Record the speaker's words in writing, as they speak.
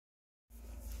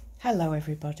Hello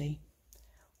everybody,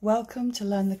 welcome to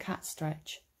Learn the Cat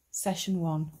Stretch, Session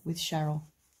 1 with Cheryl,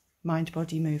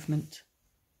 Mind-Body Movement.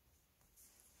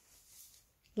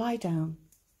 Lie down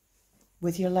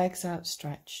with your legs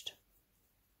outstretched.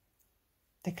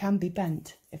 They can be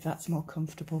bent if that's more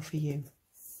comfortable for you.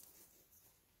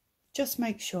 Just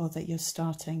make sure that you're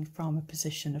starting from a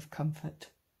position of comfort.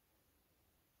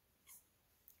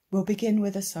 We'll begin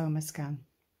with a soma scan.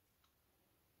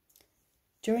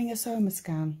 During a soma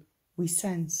scan, we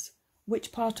sense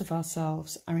which part of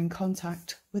ourselves are in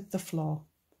contact with the floor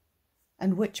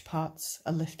and which parts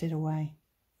are lifted away.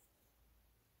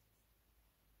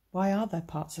 Why are there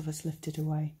parts of us lifted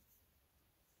away?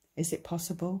 Is it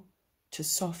possible to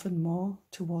soften more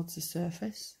towards the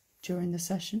surface during the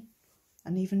session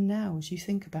and even now as you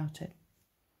think about it?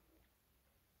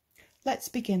 Let's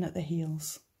begin at the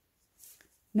heels.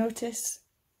 Notice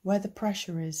where the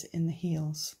pressure is in the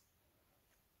heels.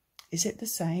 Is it the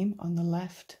same on the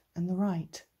left and the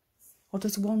right? Or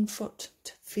does one foot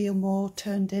feel more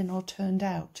turned in or turned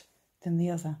out than the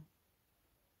other?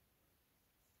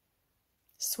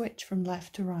 Switch from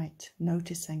left to right,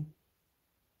 noticing.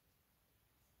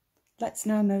 Let's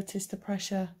now notice the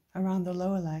pressure around the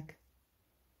lower leg.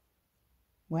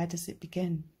 Where does it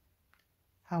begin?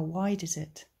 How wide is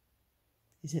it?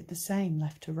 Is it the same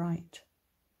left to right?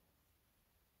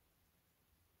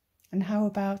 And how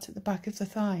about at the back of the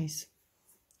thighs?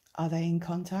 Are they in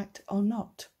contact or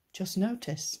not? Just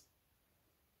notice.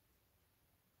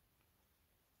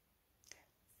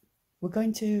 We're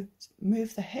going to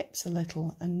move the hips a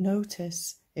little and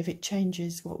notice if it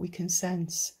changes what we can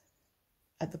sense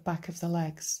at the back of the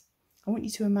legs. I want you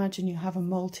to imagine you have a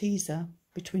Malteser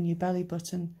between your belly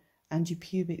button and your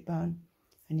pubic bone,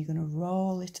 and you're going to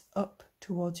roll it up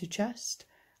towards your chest,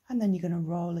 and then you're going to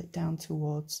roll it down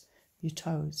towards your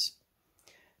toes.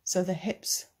 So the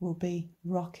hips will be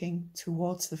rocking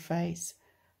towards the face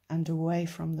and away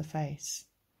from the face.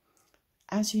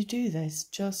 As you do this,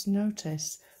 just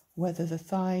notice whether the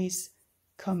thighs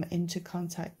come into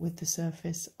contact with the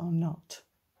surface or not.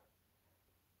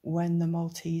 When the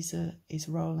Malteser is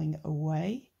rolling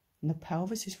away and the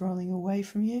pelvis is rolling away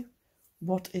from you,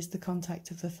 what is the contact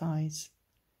of the thighs?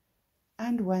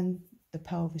 And when the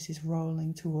pelvis is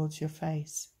rolling towards your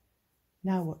face,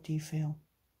 now what do you feel?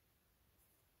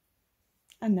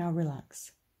 And now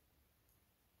relax.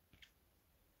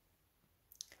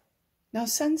 Now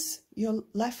sense your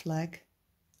left leg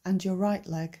and your right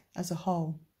leg as a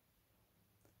whole.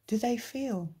 Do they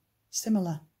feel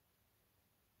similar?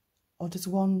 Or does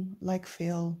one leg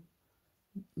feel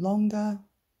longer,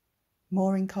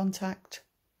 more in contact?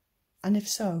 And if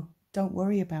so, don't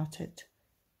worry about it.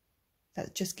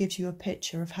 That just gives you a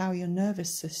picture of how your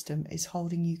nervous system is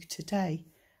holding you today,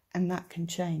 and that can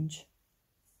change.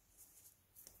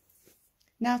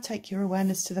 Now take your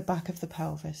awareness to the back of the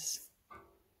pelvis.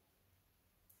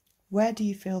 Where do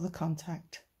you feel the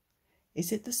contact?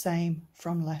 Is it the same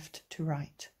from left to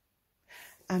right?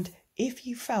 And if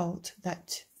you felt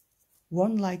that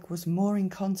one leg was more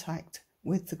in contact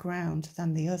with the ground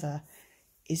than the other,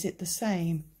 is it the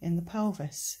same in the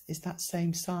pelvis? Is that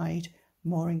same side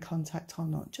more in contact or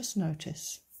not? Just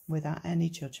notice without any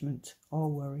judgment or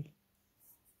worry.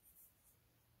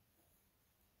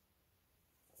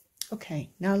 Okay,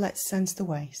 now let's sense the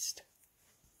waist.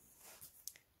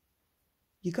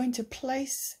 You're going to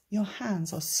place your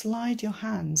hands or slide your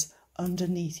hands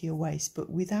underneath your waist, but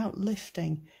without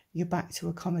lifting your back to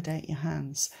accommodate your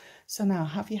hands. So now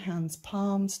have your hands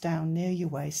palms down near your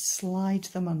waist, slide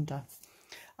them under.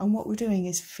 And what we're doing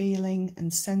is feeling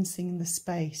and sensing the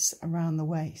space around the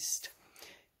waist.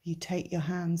 You take your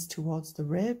hands towards the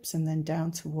ribs and then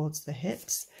down towards the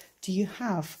hips. Do you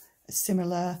have a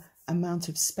similar amount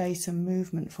of space and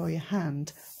movement for your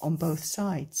hand on both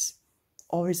sides?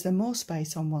 Or is there more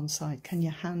space on one side? Can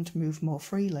your hand move more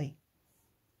freely?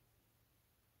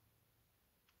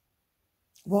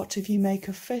 What if you make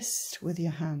a fist with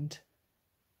your hand?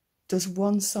 Does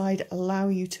one side allow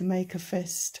you to make a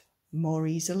fist more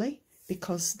easily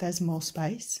because there's more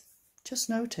space? Just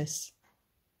notice.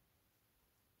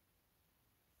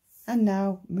 And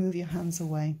now move your hands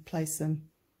away, place them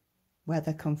where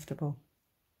they're comfortable.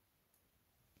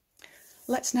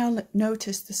 Let's now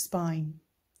notice the spine.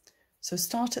 So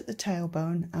start at the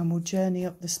tailbone and we'll journey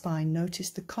up the spine. Notice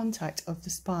the contact of the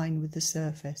spine with the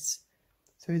surface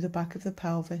through the back of the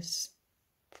pelvis,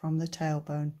 from the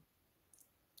tailbone,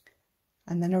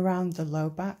 and then around the low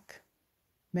back.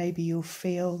 Maybe you'll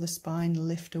feel the spine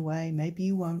lift away, maybe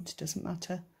you won't, doesn't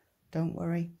matter, don't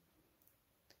worry.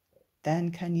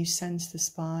 Then can you sense the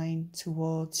spine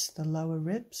towards the lower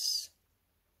ribs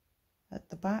at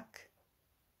the back?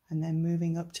 And then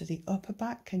moving up to the upper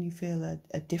back, can you feel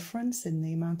a difference in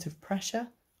the amount of pressure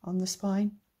on the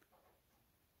spine?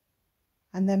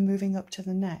 And then moving up to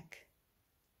the neck.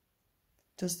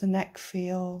 Does the neck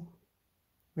feel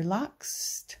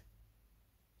relaxed?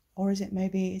 Or is it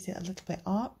a little bit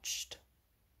arched?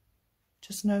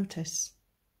 Just notice.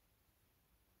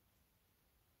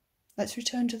 Let's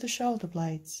return to the shoulder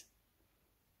blades.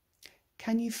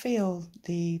 Can you feel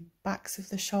the backs of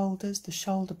the shoulders, the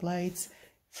shoulder blades,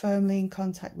 firmly in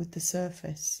contact with the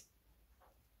surface?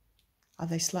 Are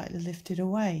they slightly lifted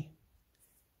away?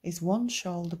 Is one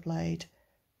shoulder blade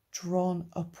drawn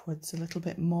upwards a little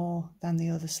bit more than the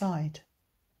other side?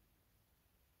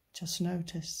 Just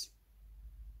notice.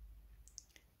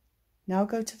 Now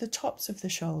go to the tops of the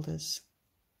shoulders.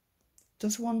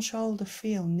 Does one shoulder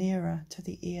feel nearer to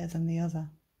the ear than the other?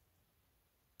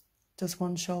 Does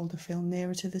one shoulder feel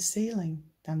nearer to the ceiling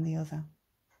than the other?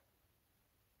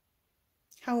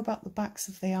 How about the backs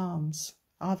of the arms?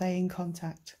 Are they in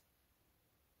contact?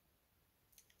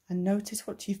 And notice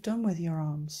what you've done with your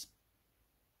arms.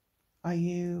 Are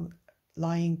you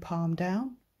lying palm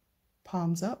down,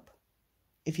 palms up?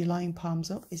 If you're lying palms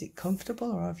up, is it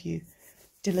comfortable, or have you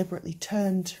deliberately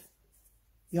turned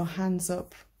your hands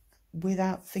up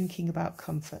without thinking about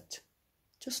comfort?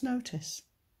 Just notice.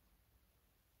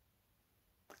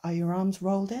 Are your arms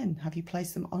rolled in? Have you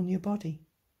placed them on your body?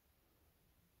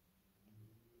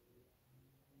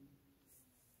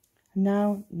 And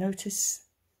now notice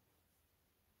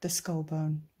the skull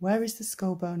bone. Where is the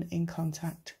skull bone in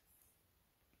contact?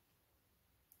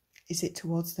 Is it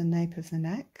towards the nape of the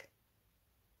neck,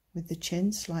 with the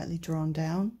chin slightly drawn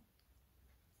down?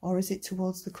 Or is it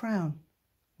towards the crown,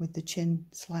 with the chin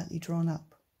slightly drawn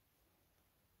up?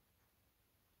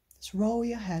 Just roll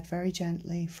your head very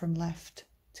gently from left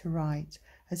to right,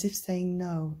 as if saying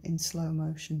no in slow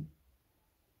motion.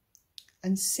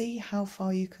 And see how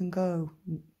far you can go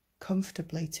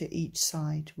comfortably to each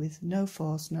side with no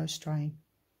force, no strain.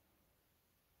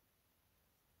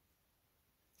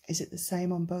 Is it the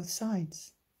same on both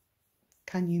sides?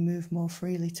 Can you move more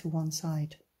freely to one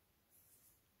side?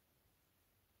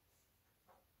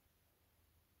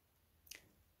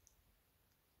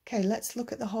 Okay, let's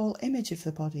look at the whole image of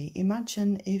the body.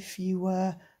 Imagine if you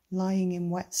were lying in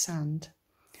wet sand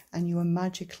and you were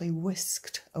magically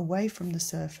whisked away from the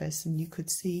surface and you could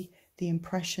see the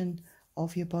impression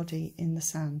of your body in the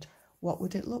sand. What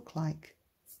would it look like?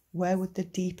 Where would the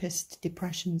deepest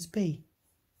depressions be?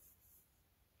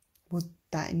 Would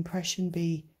that impression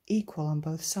be equal on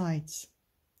both sides?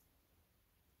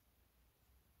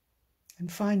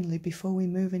 And finally, before we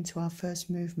move into our first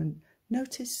movement,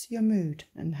 notice your mood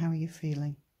and how you're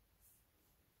feeling.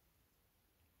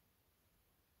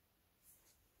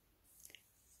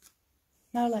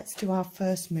 Now let's do our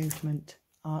first movement,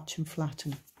 arch and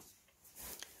flatten.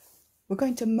 We're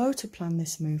going to motor plan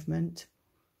this movement,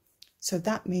 so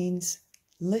that means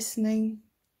listening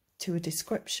to a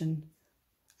description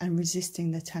and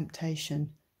resisting the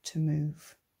temptation to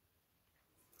move.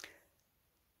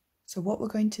 So what we're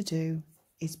going to do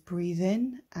is breathe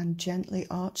in and gently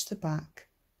arch the back,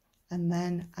 and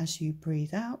then as you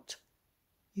breathe out,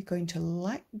 you're going to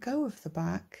let go of the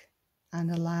back and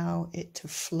allow it to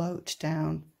float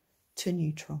down to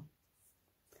neutral.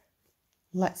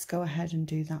 Let's go ahead and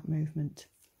do that movement.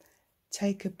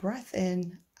 Take a breath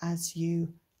in as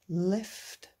you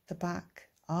lift the back,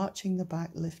 arching the back,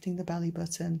 lifting the belly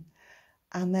button,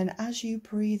 and then as you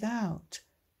breathe out,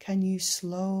 can you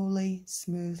slowly,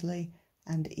 smoothly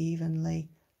and evenly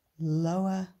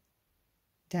lower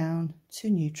down to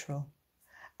neutral,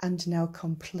 and now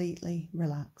completely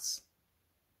relax.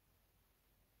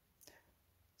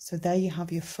 So there you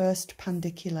have your first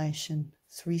pandiculation.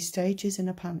 3 stages in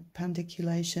a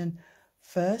pandiculation.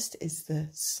 First is the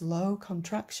slow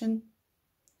contraction.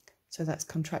 So that's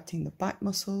contracting the back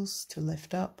muscles to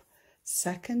lift up.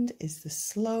 Second is the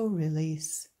slow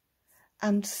release.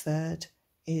 And third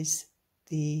is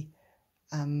the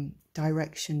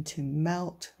direction to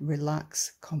melt,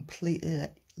 relax,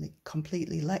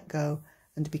 completely let go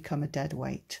and become a dead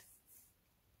weight.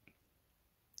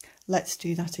 Let's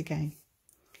do that again.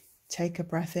 Take a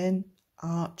breath in,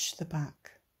 arch the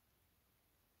back.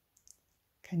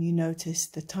 Can you notice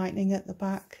the tightening at the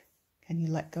back? Can you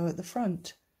let go at the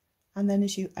front? And then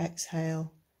as you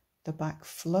exhale, the back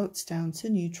floats down to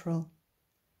neutral,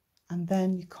 and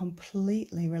then you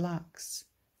completely relax.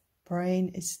 Brain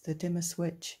is the dimmer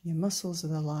switch, your muscles are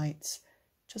the lights.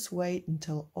 Just wait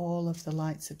until all of the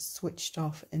lights have switched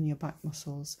off in your back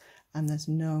muscles and there's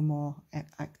no more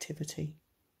activity.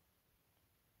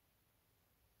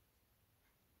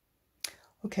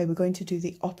 Okay, we're going to do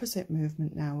the opposite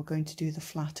movement now. We're going to do the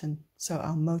flatten. So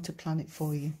I'll motor plan it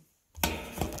for you.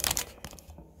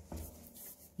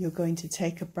 You're going to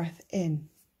take a breath in,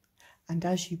 and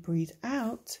as you breathe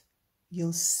out,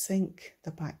 you'll sink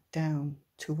the back down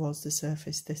towards the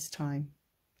surface this time.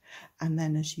 And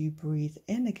then as you breathe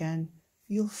in again,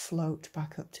 you'll float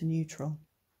back up to neutral.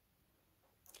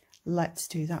 Let's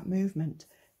do that movement.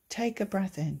 Take a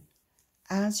breath in.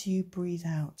 As you breathe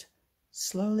out,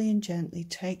 slowly and gently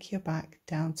take your back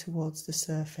down towards the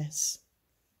surface.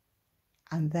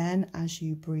 And then as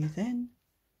you breathe in,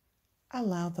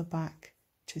 allow the back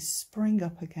to spring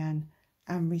up again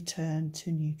and return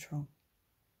to neutral.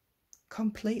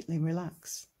 Completely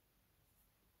relax.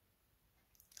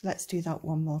 Let's do that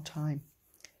one more time.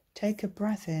 Take a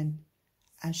breath in.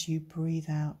 As you breathe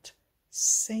out,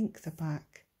 sink the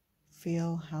back.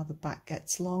 Feel how the back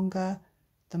gets longer,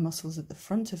 the muscles at the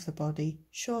front of the body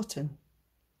shorten.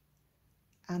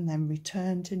 And then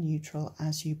return to neutral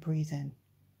as you breathe in.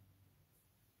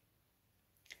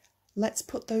 Let's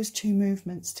put those two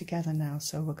movements together now.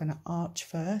 So we're going to arch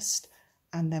first,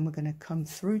 and then we're going to come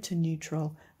through to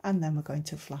neutral, and then we're going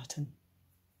to flatten.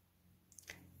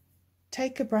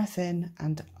 Take a breath in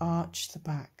and arch the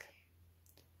back.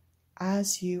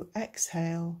 As you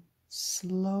exhale,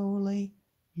 slowly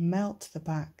melt the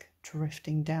back,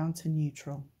 drifting down to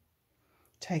neutral.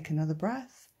 Take another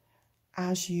breath.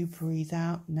 As you breathe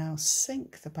out, now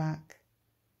sink the back.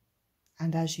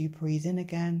 And as you breathe in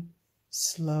again,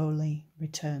 slowly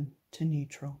return to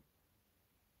neutral.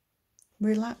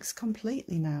 Relax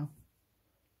completely now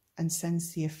and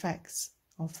sense the effects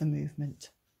of the movement.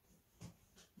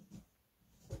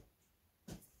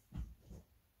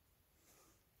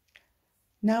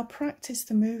 Now practice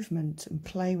the movement and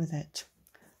play with it,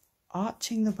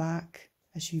 arching the back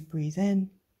as you breathe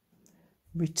in,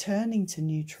 returning to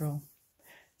neutral,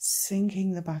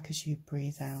 sinking the back as you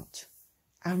breathe out,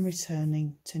 and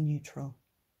returning to neutral.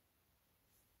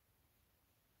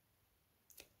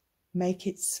 Make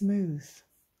it smooth,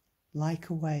 like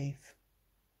a wave.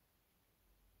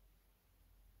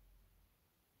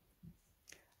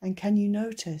 And can you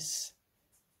notice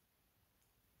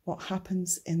what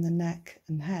happens in the neck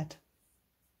and head?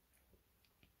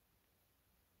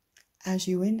 As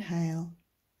you inhale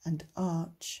and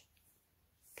arch,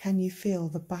 can you feel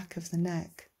the back of the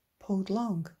neck pulled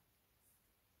long?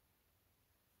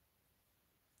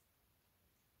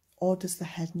 Or does the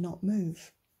head not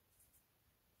move?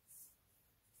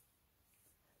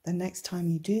 The next time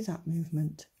you do that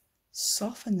movement,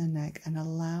 soften the neck and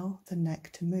allow the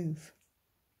neck to move.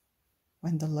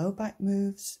 When the low back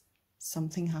moves,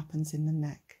 something happens in the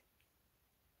neck.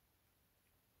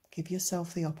 Give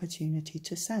yourself the opportunity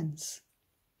to sense.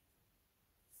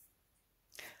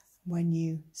 When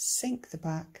you sink the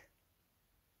back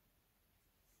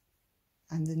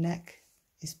and the neck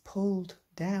is pulled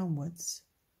downwards,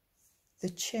 the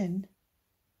chin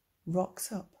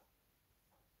rocks up.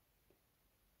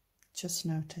 Just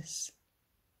notice.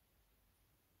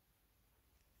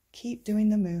 Keep doing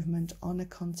the movement on a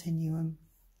continuum,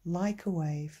 like a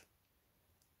wave,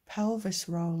 pelvis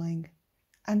rolling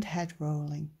and head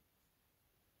rolling.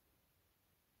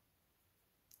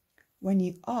 When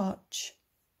you arch,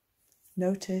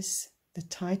 notice the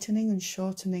tightening and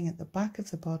shortening at the back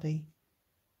of the body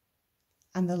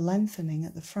and the lengthening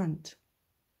at the front.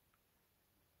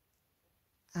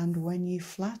 And when you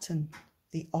flatten,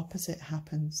 the opposite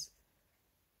happens.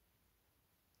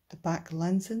 The back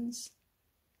lengthens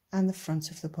and the front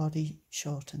of the body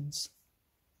shortens.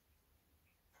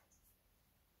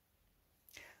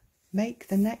 Make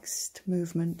the next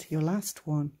movement your last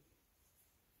one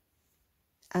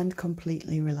and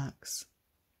completely relax.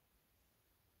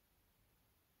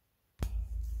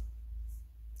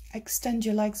 Extend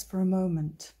your legs for a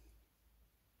moment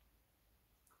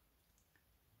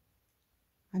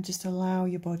and just allow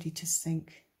your body to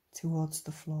sink towards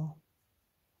the floor.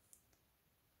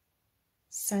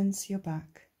 Sense your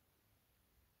back.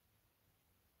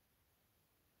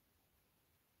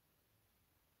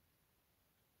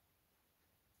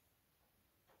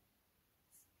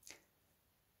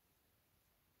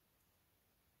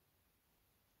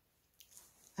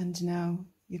 And now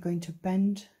you're going to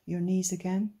bend your knees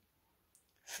again,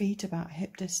 feet about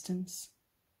hip distance,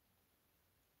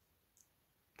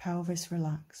 pelvis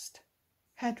relaxed,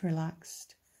 head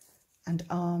relaxed, and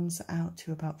arms out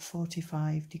to about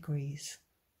 45 degrees.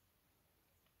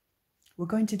 We're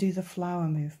going to do the flower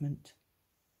movement.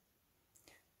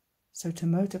 So to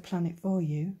motor plan it for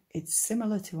you, it's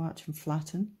similar to arch and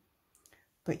flatten,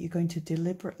 but you're going to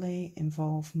deliberately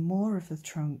involve more of the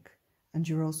trunk, and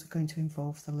you're also going to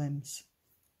involve the limbs.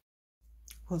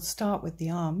 We'll start with the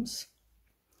arms.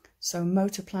 So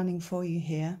motor planning for you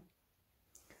here.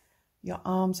 Your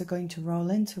arms are going to roll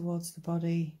in towards the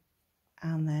body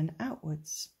and then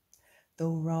outwards.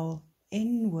 They'll roll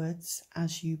inwards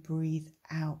as you breathe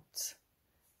out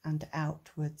and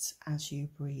outwards as you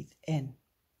breathe in.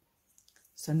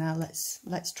 So now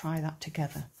let's try that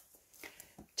together.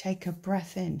 Take a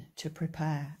breath in to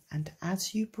prepare, and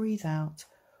as you breathe out,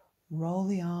 roll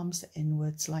the arms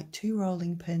inwards like two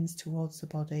rolling pins towards the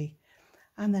body,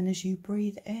 and then as you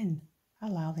breathe in,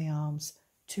 allow the arms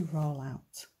to roll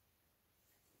out.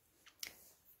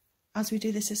 As we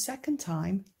do this a second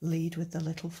time, lead with the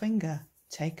little finger.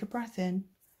 Take a breath in.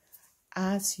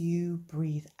 As you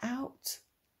breathe out,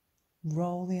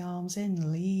 roll the arms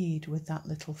in, lead with that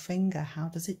little finger. How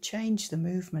does it change the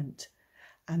movement?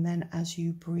 And then as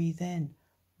you breathe in,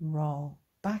 roll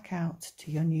back out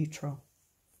to your neutral.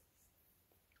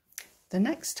 The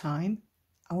next time,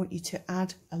 I want you to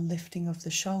add a lifting of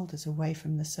the shoulders away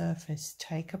from the surface.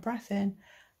 Take a breath in.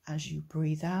 As you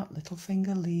breathe out, little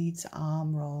finger leads,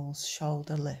 arm rolls,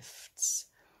 shoulder lifts.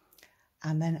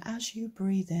 And then as you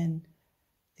breathe in,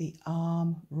 the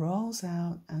arm rolls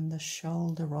out and the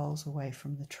shoulder rolls away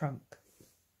from the trunk.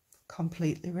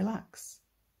 Completely relax.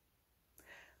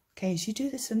 Okay, as you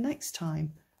do this the next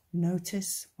time,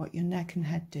 notice what your neck and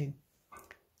head do.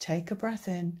 Take a breath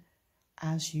in.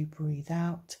 As you breathe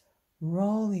out,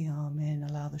 roll the arm in,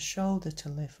 allow the shoulder to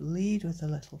lift, lead with the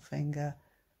little finger.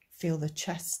 Feel the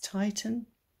chest tighten.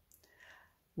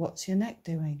 What's your neck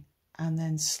doing? And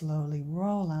then slowly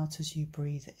roll out as you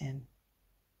breathe in.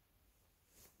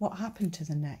 What happened to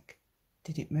the neck?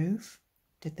 Did it move?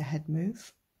 Did the head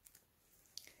move?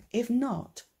 If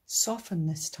not, soften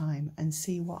this time and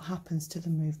see what happens to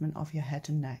the movement of your head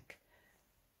and neck.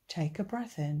 Take a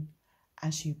breath in.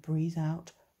 As you breathe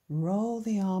out, roll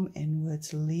the arm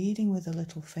inwards, leading with a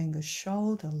little finger.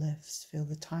 Shoulder lifts. Feel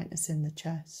the tightness in the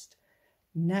chest.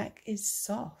 Neck is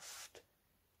soft.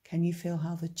 Can you feel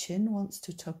how the chin wants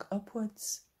to tuck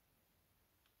upwards?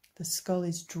 The skull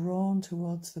is drawn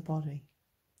towards the body.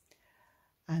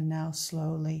 And now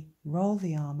slowly roll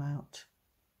the arm out.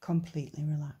 Completely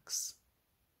relax.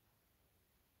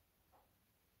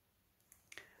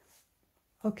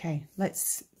 Okay,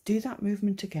 let's do that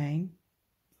movement again.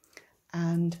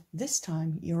 And this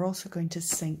time you're also going to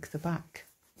sink the back.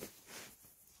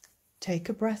 Take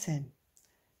a breath in.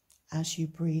 As you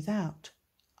breathe out,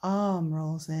 arm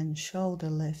rolls in, shoulder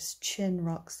lifts, chin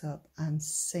rocks up, and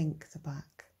sink the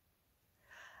back.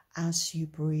 As you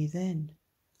breathe in,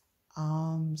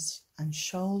 arms and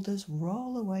shoulders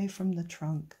roll away from the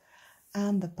trunk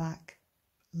and the back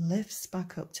lifts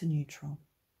back up to neutral.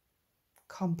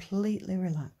 Completely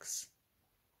relax.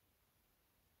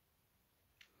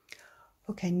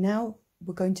 Okay, now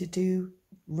we're going to do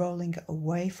rolling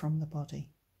away from the body.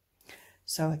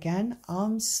 So again,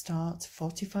 arms start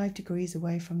 45 degrees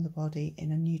away from the body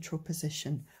in a neutral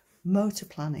position. Motor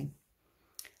planning.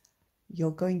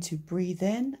 You're going to breathe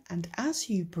in, and as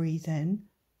you breathe in,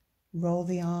 roll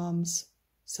the arms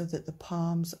so that the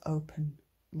palms open,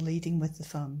 leading with the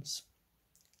thumbs.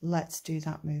 Let's do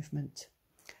that movement.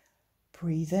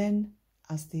 Breathe in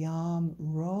as the arm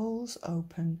rolls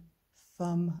open,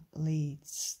 thumb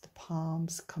leads, the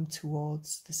palms come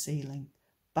towards the ceiling.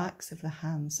 Backs of the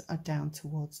hands are down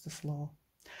towards the floor.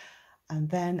 And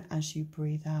then as you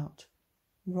breathe out,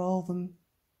 roll them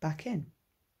back in.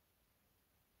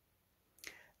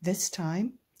 This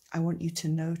time, I want you to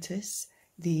notice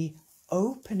the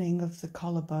opening of the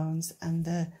collarbones and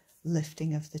the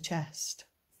lifting of the chest.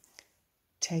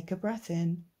 Take a breath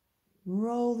in,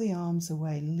 roll the arms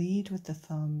away, lead with the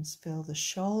thumbs, feel the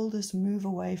shoulders move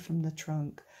away from the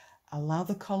trunk, allow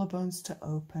the collarbones to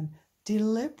open,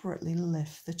 deliberately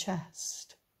lift the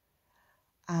chest.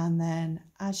 And then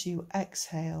as you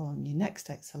exhale on your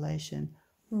next exhalation,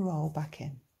 roll back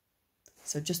in.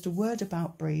 So just a word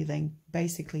about breathing.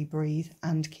 Basically breathe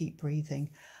and keep breathing.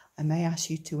 I may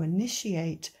ask you to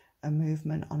initiate a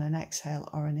movement on an exhale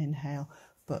or an inhale,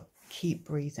 but keep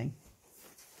breathing.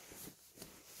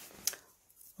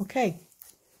 Okay,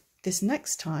 this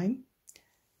next time,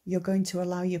 you're going to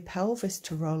allow your pelvis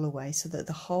to roll away so that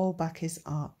the whole back is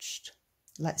arched.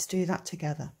 Let's do that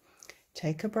together.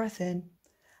 Take a breath in,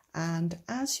 and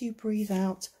as you breathe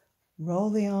out, roll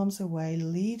the arms away,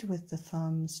 lead with the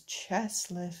thumbs,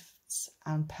 chest lifts,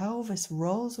 and pelvis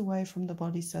rolls away from the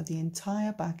body so the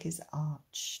entire back is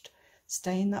arched.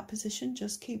 Stay in that position,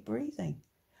 just keep breathing.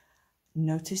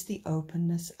 Notice the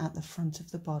openness at the front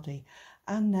of the body.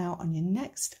 And now on your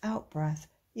next out breath,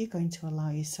 you're going to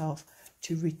allow yourself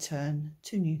to return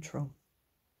to neutral.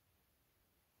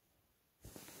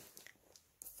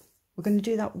 We're going to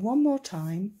do that one more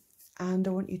time, and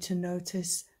I want you to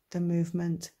notice the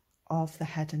movement of the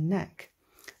head and neck.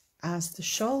 As the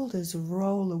shoulders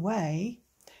roll away,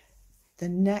 the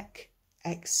neck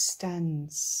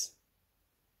extends.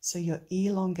 So you're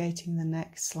elongating the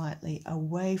neck slightly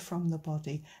away from the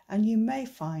body, and you may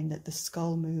find that the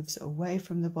skull moves away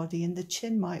from the body and the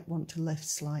chin might want to lift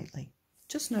slightly.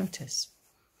 Just notice.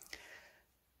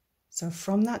 So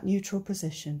from that neutral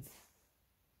position,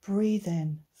 breathe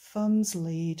in, thumbs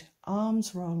lead,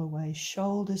 arms roll away,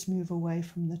 shoulders move away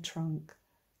from the trunk.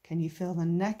 Can you feel the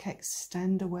neck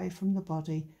extend away from the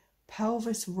body?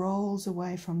 Pelvis rolls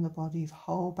away from the body,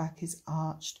 whole back is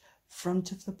arched,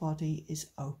 front of the body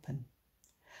is open.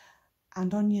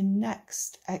 And on your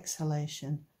next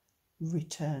exhalation,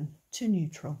 return to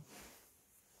neutral.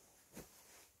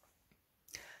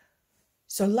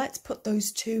 So let's put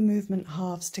those two movement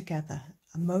halves together.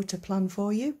 A motor plan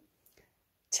for you.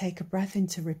 Take a breath in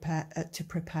to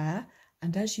prepare,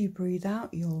 and as you breathe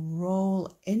out, you'll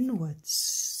roll inwards,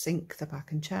 sink the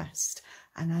back and chest.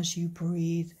 And as you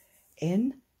breathe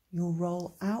in, you'll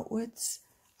roll outwards,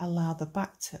 allow the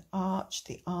back to arch,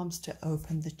 the arms to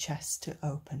open, the chest to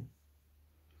open.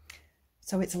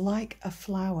 So it's like a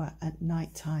flower at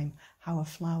night time, how a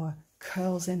flower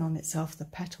curls in on itself, the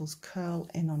petals curl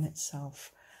in on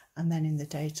itself, and then in the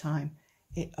daytime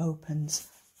it opens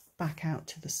back out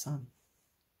to the sun.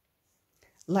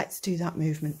 Let's do that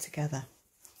movement together.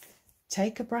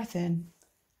 Take a breath in,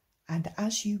 and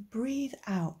as you breathe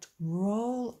out,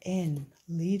 roll in,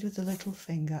 lead with the little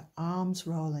finger, arms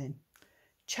roll in,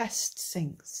 chest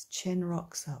sinks, chin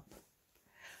rocks up.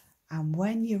 And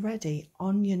when you're ready,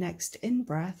 on your next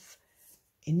in-breath,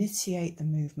 initiate the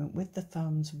movement with the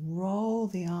thumbs, roll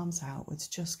the arms outwards,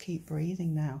 just keep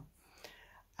breathing now.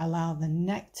 Allow the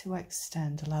neck to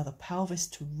extend, allow the pelvis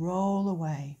to roll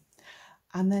away,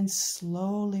 and then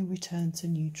slowly return to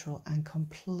neutral and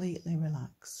completely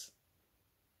relax.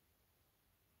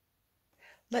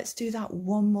 Let's do that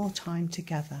one more time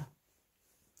together.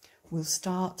 We'll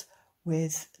start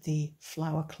with the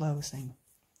flower closing.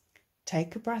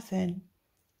 Take a breath in.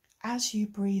 As you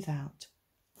breathe out,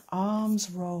 arms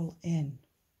roll in,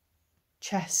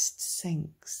 chest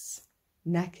sinks,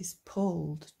 neck is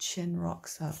pulled, chin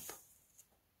rocks up,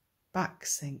 back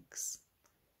sinks.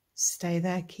 Stay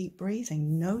there, keep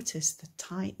breathing. Notice the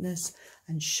tightness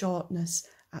and shortness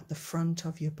at the front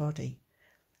of your body.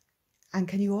 And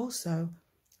can you also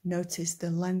notice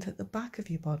the length at the back of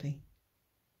your body?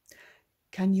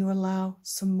 Can you allow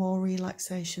some more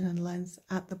relaxation and length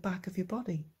at the back of your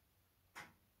body?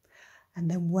 And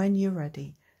then when you're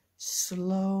ready,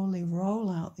 slowly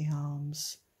roll out the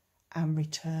arms and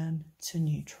return to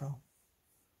neutral.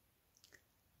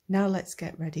 Now let's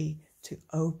get ready to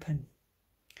open.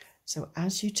 So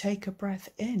as you take a breath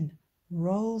in,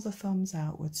 roll the thumbs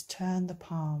outwards, turn the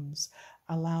palms,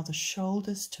 allow the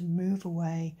shoulders to move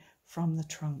away from the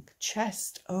trunk.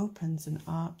 Chest opens and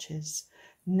arches,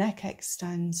 neck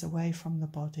extends away from the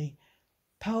body,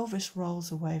 pelvis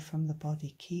rolls away from the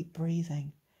body. Keep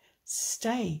breathing.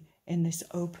 Stay in this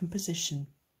open position.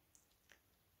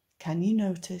 Can you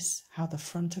notice how the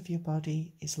front of your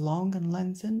body is long and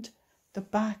lengthened? The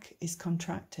back is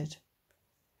contracted.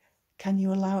 Can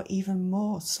you allow even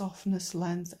more softness,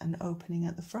 length and opening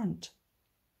at the front?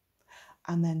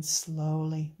 And then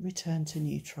slowly return to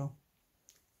neutral.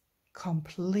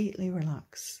 Completely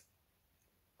relax.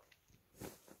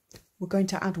 We're going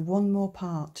to add one more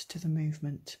part to the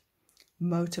movement,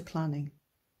 motor planning.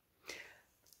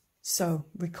 So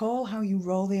recall how you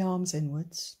roll the arms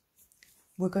inwards.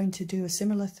 We're going to do a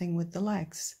similar thing with the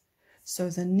legs. So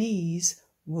the knees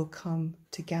will come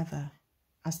together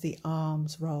as the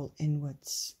arms roll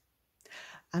inwards.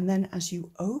 And then as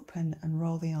you open and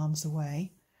roll the arms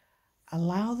away,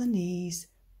 allow the knees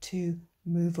to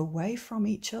move away from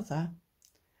each other,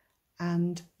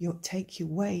 and you'll take your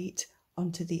weight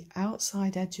onto the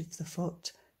outside edge of the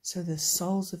foot so the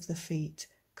soles of the feet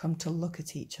come to look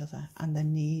at each other and the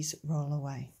knees roll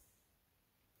away.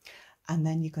 And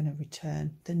then you're going to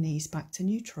return the knees back to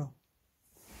neutral.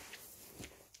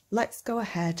 Let's go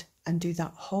ahead and do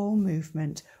that whole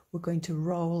movement. We're going to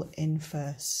roll in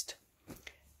first.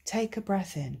 Take a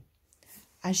breath in.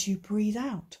 As you breathe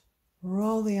out,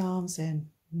 roll the arms in,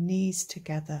 knees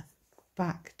together,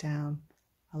 back down.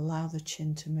 Allow the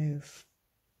chin to move.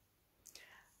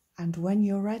 And when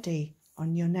you're ready,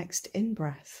 on your next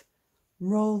in-breath,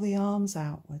 roll the arms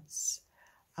outwards.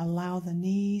 Allow the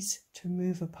knees to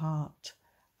move apart.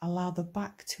 Allow the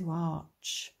back to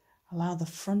arch. Allow the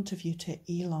front of you to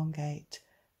elongate.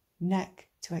 Neck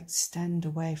to extend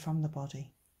away from the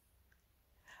body.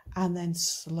 And then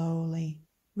slowly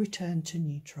return to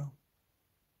neutral.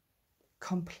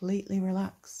 Completely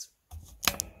relax.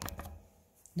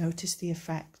 Notice the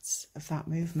effects of that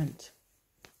movement.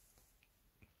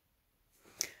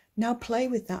 Now play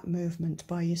with that movement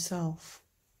by yourself.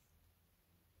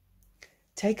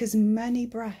 Take as many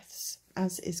breaths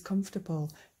as is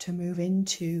comfortable to move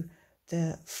into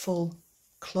the full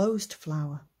closed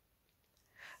flower,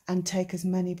 and take as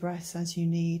many breaths as you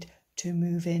need to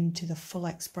move into the full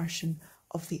expression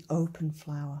of the open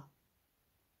flower.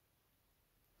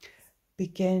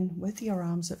 Begin with your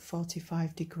arms at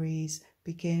 45 degrees.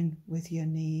 Begin with your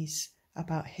knees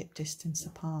about hip distance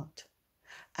apart.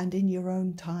 And in your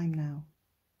own time now,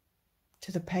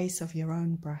 to the pace of your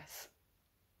own breath,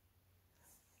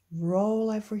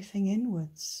 roll everything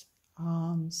inwards.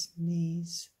 Arms,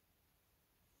 knees.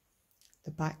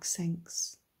 The back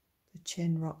sinks. The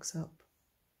chin rocks up.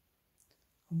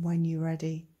 And when you're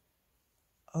ready,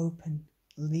 open,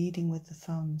 leading with the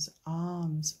thumbs.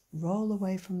 Arms roll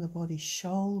away from the body.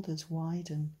 Shoulders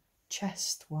widen.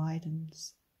 Chest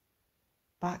widens.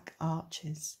 Back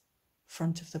arches.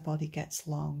 Front of the body gets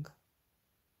long.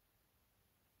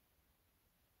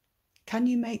 Can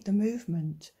you make the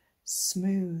movement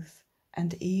smooth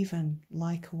and even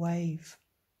like a wave?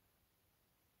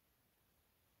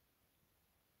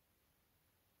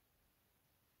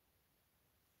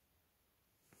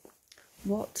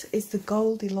 What is the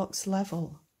Goldilocks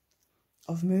level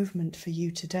of movement for you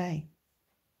today?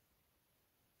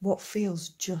 What feels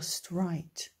just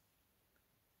right?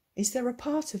 Is there a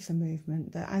part of the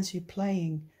movement that as you're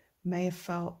playing may have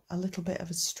felt a little bit of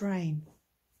a strain?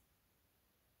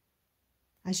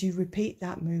 As you repeat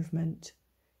that movement,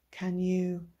 can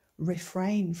you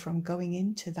refrain from going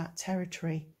into that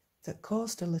territory that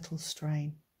caused a little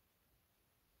strain?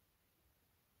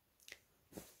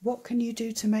 What can you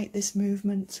do to make this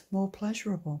movement more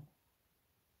pleasurable?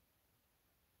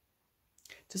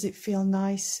 Does it feel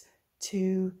nice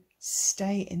to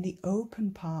stay in the open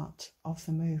part of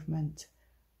the movement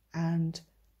and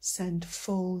send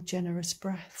full, generous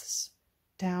breaths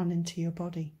down into your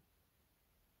body?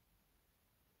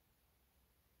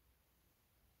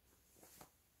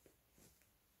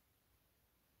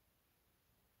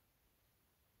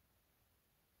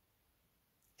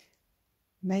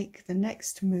 Make the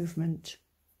next movement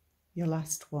your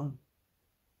last one.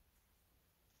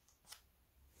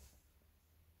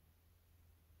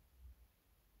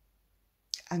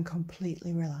 And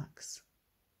completely relax.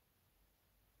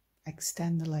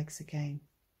 Extend the legs again.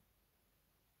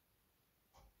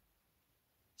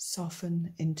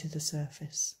 Soften into the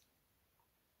surface.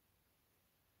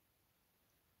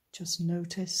 Just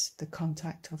notice the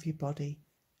contact of your body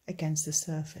against the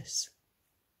surface.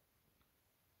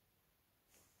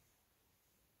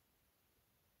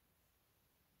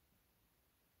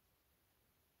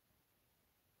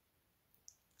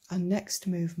 Our next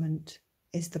movement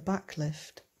is the back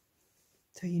lift.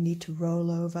 So you need to roll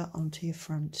over onto your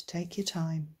front. Take your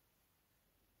time.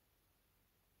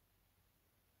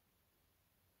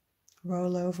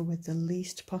 Roll over with the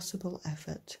least possible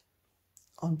effort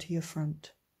onto your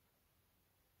front.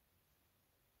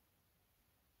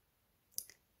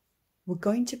 We're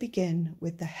going to begin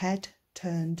with the head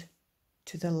turned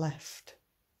to the left.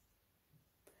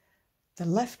 The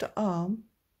left arm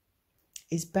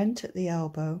is bent at the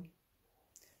elbow,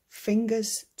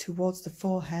 fingers towards the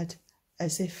forehead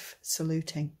as if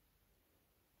saluting.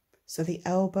 So the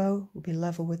elbow will be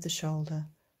level with the shoulder,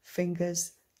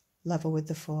 fingers level with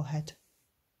the forehead.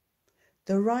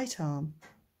 The right arm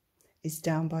is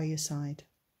down by your side.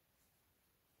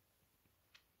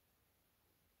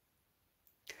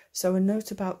 So a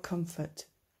note about comfort.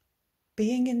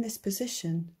 Being in this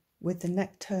position with the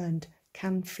neck turned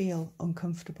can feel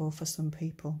uncomfortable for some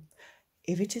people.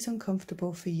 If it is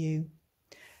uncomfortable for you,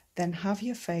 then have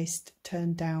your face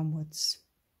turned downwards.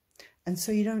 And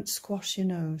so you don't squash your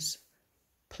nose,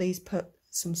 please put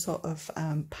some sort of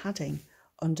padding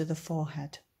under the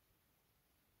forehead.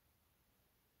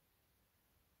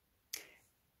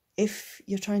 If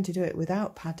you're trying to do it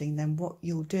without padding, then what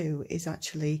you'll do is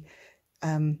actually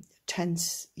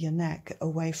tense your neck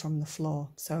away from the floor.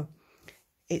 So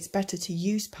it's better to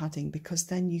use padding because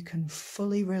then you can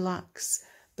fully relax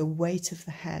the weight of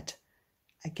the head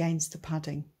against the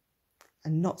padding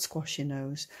and not squash your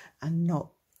nose and not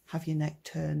have your neck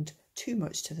turned too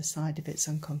much to the side if it's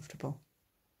uncomfortable.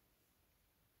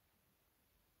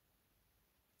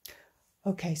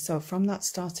 Okay, so from that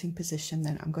starting position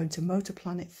then I'm going to motor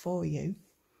plan it for you.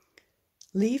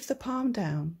 Leave the palm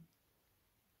down,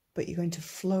 but you're going to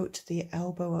float the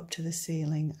elbow up to the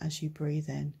ceiling as you breathe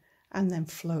in and then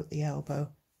float the elbow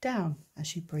down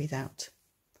as you breathe out.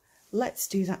 Let's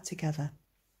do that together.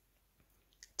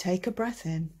 Take a breath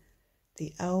in.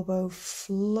 the elbow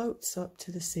floats up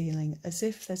to the ceiling as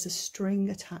if there's a string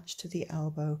attached to the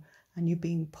elbow and you're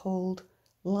being pulled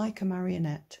like a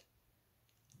marionette.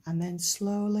 And then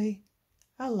slowly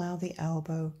allow the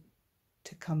elbow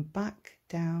to come back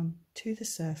down to the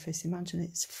surface. Imagine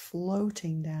it's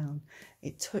floating down.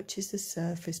 It touches the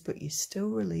surface, but you're still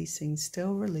releasing,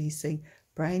 still releasing.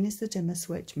 Brain is the dimmer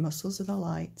switch, muscles are the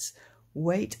lights.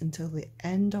 Wait until the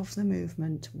end of the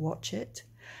movement, watch it,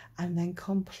 and then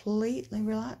completely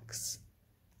relax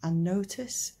and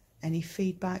notice any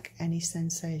feedback, any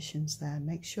sensations there.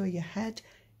 Make sure your head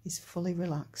is fully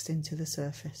relaxed into the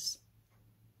surface.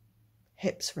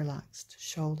 Hips relaxed,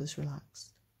 shoulders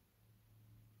relaxed.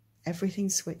 Everything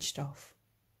switched off.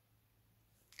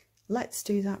 Let's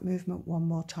do that movement one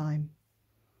more time.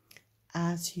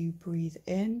 As you breathe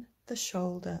in, the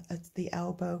shoulder at the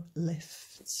elbow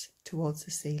lifts towards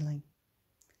the ceiling.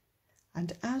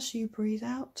 And as you breathe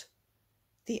out,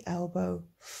 the elbow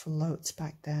floats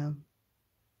back down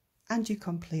and you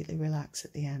completely relax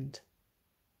at the end.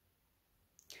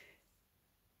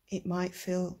 It might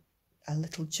feel a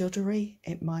little juddery,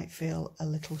 it might feel a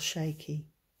little shaky.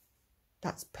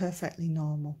 That's perfectly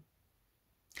normal.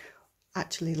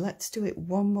 Actually, let's do it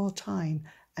one more time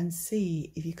and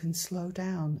see if you can slow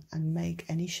down and make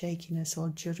any shakiness or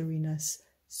judderiness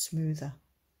smoother.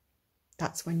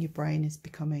 That's when your brain is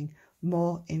becoming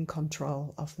more in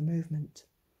control of the movement.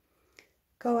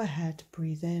 Go ahead,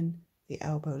 breathe in, the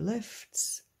elbow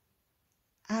lifts.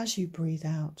 As you breathe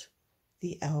out,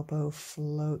 the elbow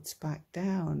floats back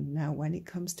down. Now, when it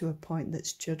comes to a point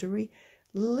that's juddery,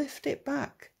 lift it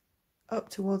back up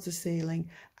towards the ceiling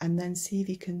and then see if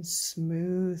you can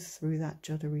smooth through that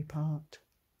juddery part.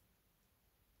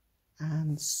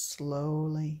 And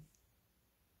slowly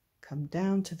come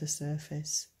down to the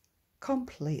surface,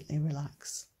 completely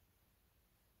relax.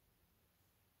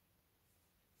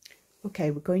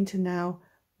 Okay, we're going to now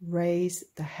raise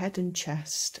the head and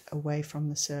chest away from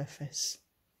the surface.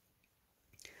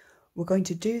 We're going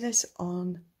to do this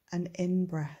on an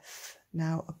in-breath.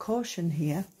 Now, a caution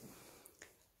here,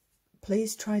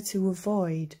 please try to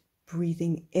avoid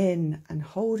breathing in and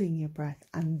holding your breath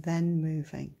and then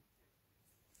moving.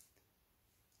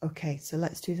 Okay, so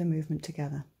let's do the movement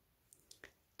together.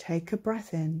 Take a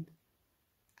breath in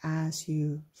as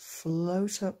you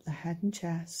float up the head and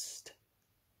chest,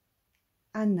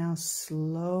 and now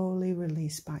slowly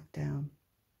release back down.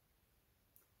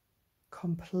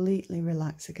 Completely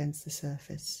relax against the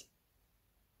surface.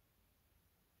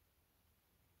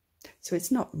 So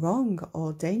it's not wrong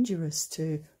or dangerous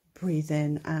to breathe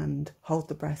in and hold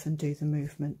the breath and do the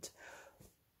movement,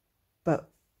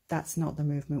 but that's not the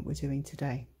movement we're doing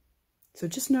today. So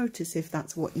just notice if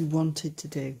that's what you wanted to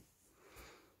do.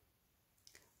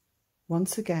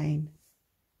 Once again,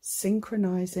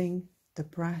 synchronizing the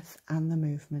breath and the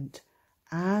movement.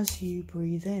 As you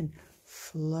breathe in,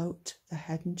 float the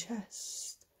head and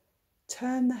chest.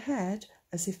 Turn the head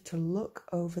as if to look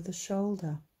over the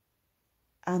shoulder,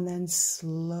 and then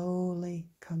slowly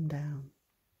come down.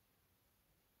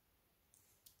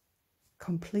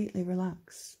 Completely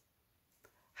relax.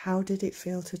 How did it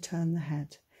feel to turn the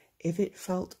head? If it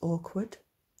felt awkward,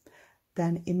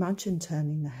 then imagine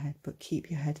turning the head, but keep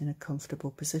your head in a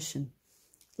comfortable position.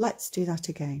 Let's do that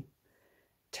again.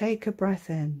 Take a breath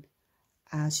in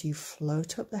as you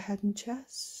float up the head and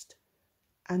chest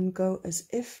and go as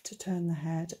if to turn the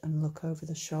head and look over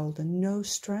the shoulder. No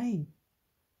strain.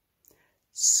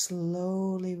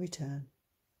 Slowly return.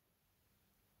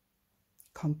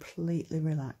 Completely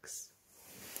relax.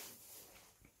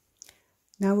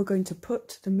 Now we're going to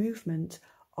put the movement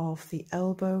of the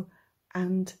elbow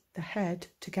and the head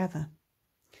together.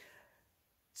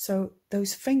 So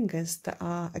those fingers that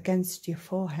are against your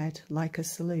forehead like a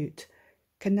salute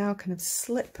can now kind of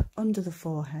slip under the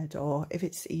forehead, or if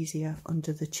it's easier,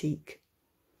 under the cheek.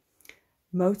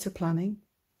 Motor planning.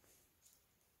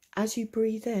 As you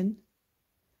breathe in,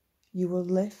 you will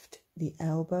lift the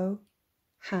elbow,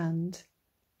 hand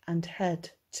and head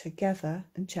together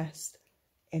and chest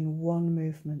in one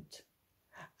movement,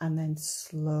 and then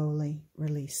slowly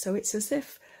release. So it's as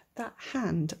if that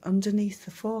hand underneath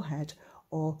the forehead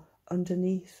or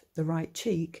underneath the right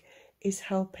cheek is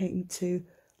helping to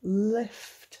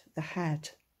lift the head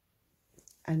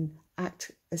and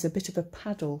act as a bit of a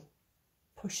paddle,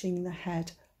 pushing the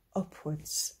head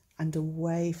upwards and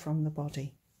away from the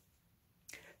body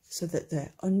so that the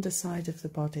underside of the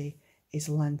body is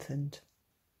lengthened.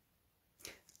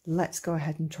 Let's go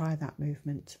ahead and try that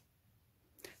movement.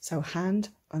 So hand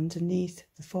underneath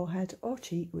the forehead or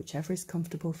cheek, whichever is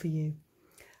comfortable for you.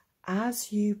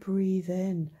 As you breathe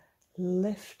in,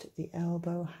 lift the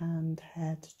elbow, hand,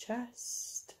 head,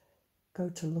 chest. go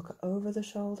to look over the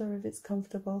shoulder if it's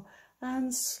comfortable,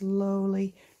 and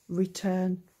slowly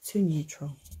return to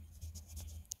neutral.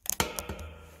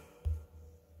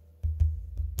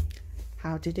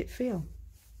 How did it feel?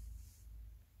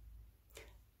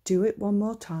 Do it one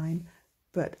more time,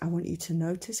 but I want you to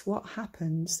notice what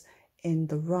happens in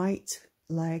the right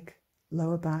leg,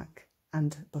 lower back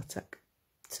and buttock.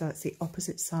 So it's the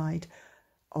opposite side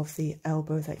of the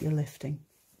elbow that you're lifting.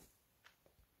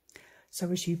 So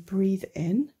as you breathe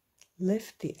in,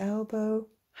 lift the elbow,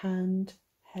 hand,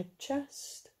 head,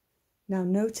 chest. Now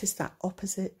notice that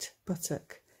opposite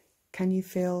buttock. Can you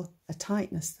feel a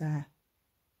tightness there?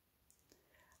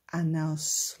 And now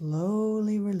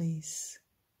slowly release.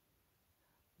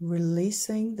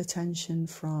 Releasing the tension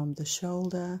from the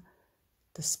shoulder,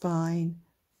 the spine,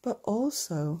 but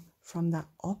also from that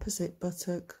opposite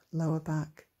buttock, lower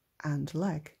back and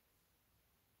leg.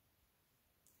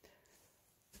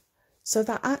 So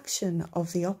that action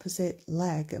of the opposite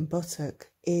leg and buttock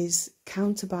is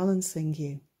counterbalancing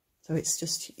you. So it's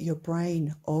just your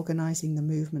brain organising the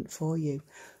movement for you.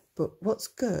 But what's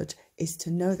good is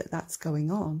to know that that's going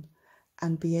on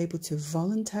and be able to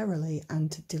voluntarily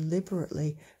and to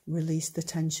deliberately release the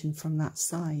tension from that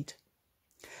side.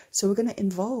 So we're going to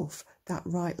involve that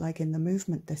right leg in the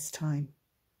movement this time.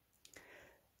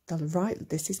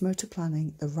 This is motor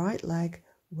planning. The right leg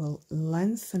will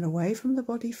lengthen away from the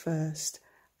body first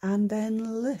and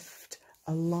then lift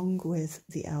along with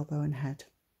the elbow and head.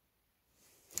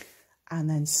 And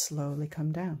then slowly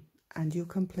come down and you'll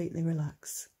completely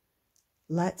relax.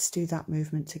 Let's do that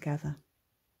movement together.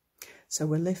 So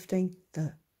we're lifting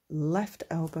the left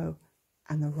elbow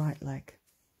and the right leg.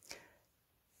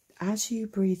 As you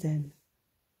breathe in,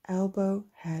 elbow,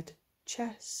 head,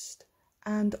 chest,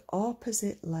 and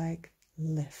opposite leg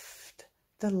lift.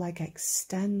 The leg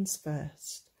extends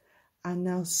first, and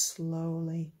now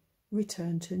slowly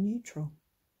return to neutral.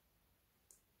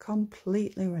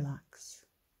 Completely relax.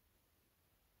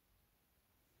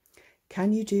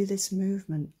 Can you do this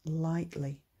movement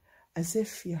lightly, as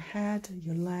if your head,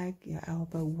 your leg, your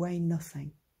elbow weigh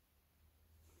nothing?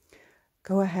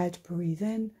 Go ahead, breathe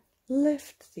in,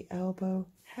 lift the elbow,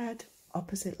 head,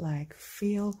 opposite leg.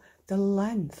 Feel the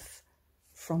length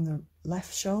from the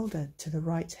left shoulder to the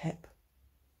right hip,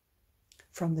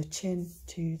 from the chin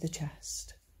to the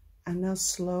chest. And now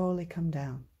slowly come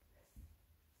down.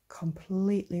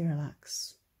 Completely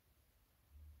relax.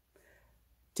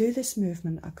 Do this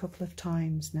movement a couple of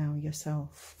times now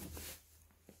yourself.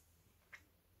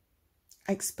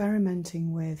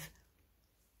 Experimenting with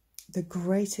the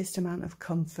greatest amount of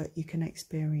comfort you can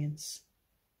experience.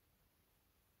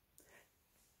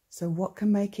 So what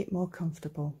can make it more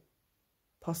comfortable?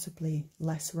 Possibly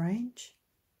less range,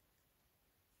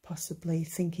 possibly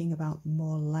thinking about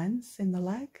more length in the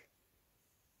leg,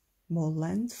 more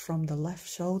length from the left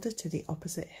shoulder to the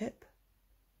opposite hip,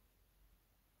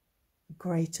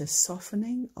 greater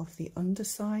softening of the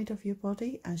underside of your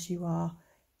body as you are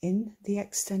in the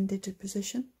extended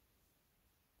position.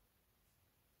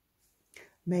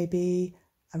 Maybe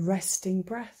a resting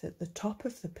breath at the top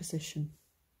of the position.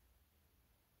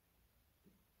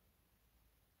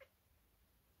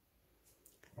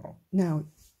 Now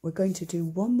we're going to do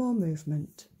one more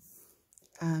movement,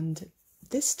 and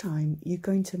this time you're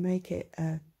going to make it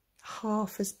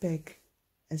half as big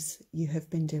as you have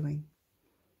been doing.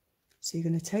 So you're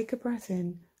going to take a breath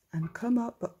in and come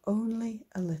up, but only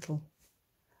a little,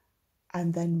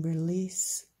 and then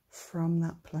release from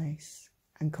that place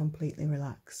and completely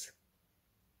relax.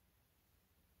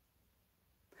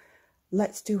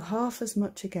 Let's do half as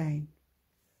much again.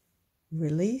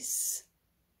 Release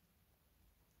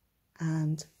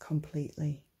and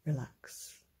completely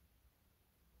relax.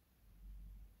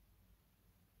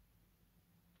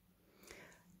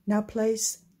 Now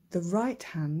place the right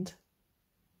hand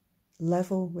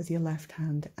level with your left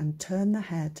hand and turn the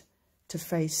head to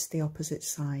face the opposite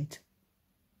side.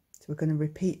 So we're going to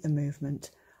repeat the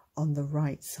movement on the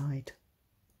right side.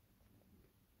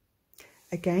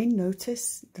 Again,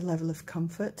 notice the level of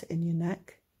comfort in your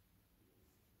neck.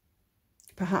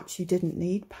 Perhaps you didn't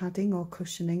need padding or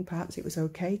cushioning. Perhaps it was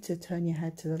okay to turn your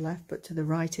head to the left, but to the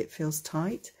right it feels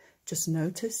tight. Just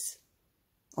notice.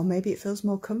 Or maybe it feels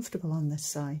more comfortable on this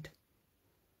side.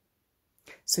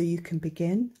 So you can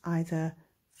begin either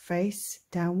face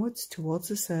downwards towards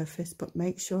the surface, but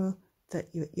make sure that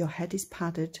your head is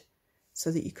padded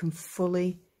so that you can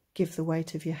fully give the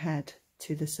weight of your head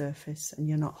to the surface and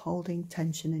you're not holding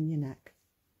tension in your neck.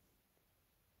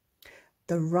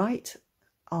 The right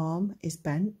arm is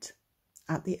bent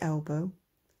at the elbow,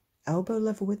 elbow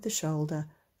level with the shoulder,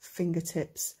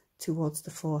 fingertips towards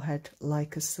the forehead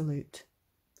like a salute.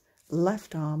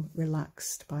 left arm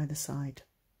relaxed by the side.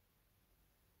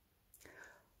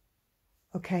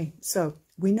 Okay, so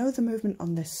we know the movement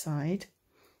on this side.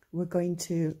 We're going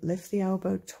to lift the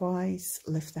elbow twice,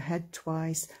 lift the head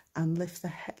twice, and lift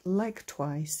the leg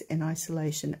twice in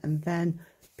isolation, and then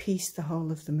piece the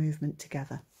whole of the movement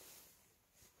together.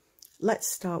 Let's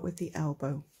start with the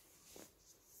elbow.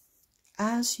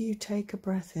 As you take a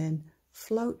breath in,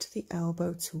 float the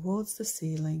elbow towards the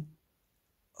ceiling,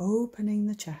 opening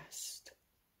the chest,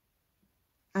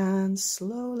 and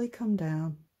slowly come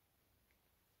down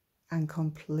and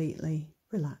completely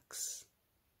relax.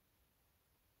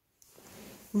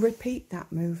 Repeat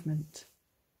that movement.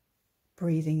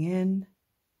 Breathing in,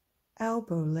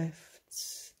 elbow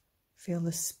lifts, feel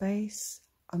the space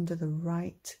under the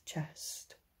right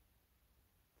chest.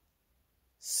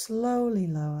 Slowly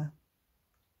lower.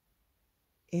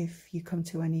 If you come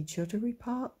to any juddery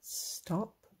parts,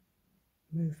 stop,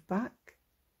 move back,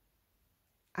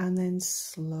 and then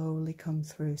slowly come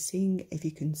through, seeing if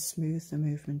you can smooth the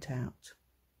movement out.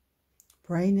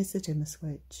 Brain is the dimmer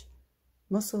switch.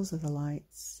 Muscles are the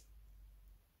lights.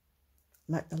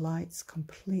 Let the lights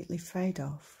completely fade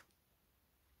off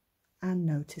and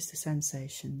notice the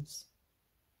sensations.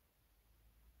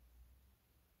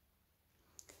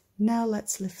 Now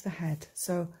let's lift the head.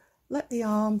 So let the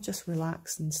arm just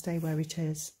relax and stay where it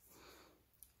is.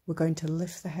 We're going to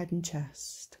lift the head and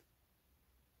chest.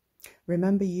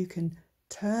 Remember, you can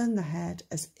turn the head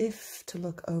as if to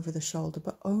look over the shoulder,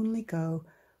 but only go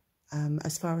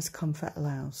as far as comfort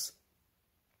allows.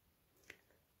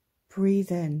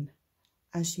 Breathe in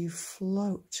as you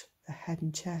float the head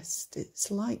and chest.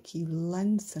 It's like you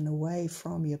lengthen away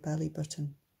from your belly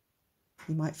button.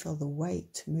 You might feel the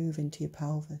weight move into your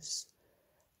pelvis.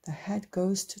 The head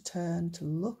goes to turn to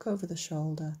look over the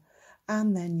shoulder,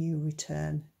 and then you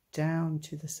return down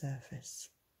to the surface.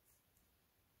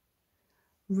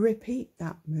 Repeat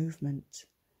that movement,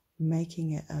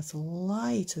 making it as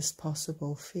light as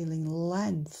possible, feeling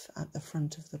length at the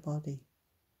front of the body.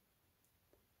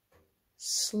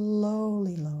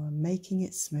 Slowly lower, making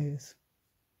it smooth.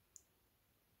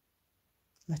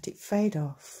 Let it fade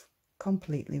off,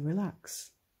 completely relax.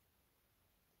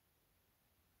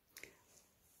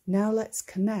 Now let's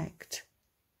connect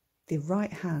the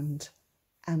right hand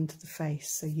and the face.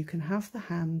 So you can have the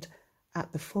hand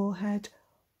at the forehead,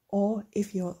 or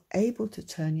if you're able to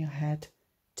turn your head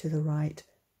to the right,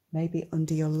 maybe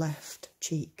under your left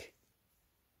cheek.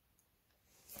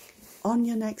 On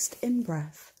your next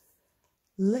in-breath,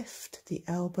 lift the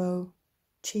elbow,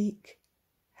 cheek,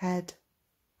 head,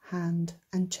 hand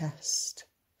and chest,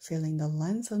 feeling the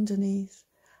length underneath,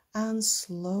 and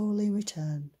slowly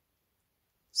return,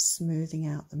 smoothing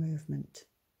out the movement.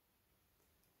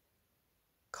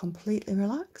 Completely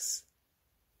relax.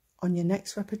 On your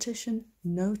next repetition,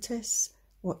 notice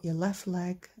what your left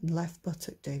leg and left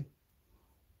buttock do.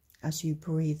 As you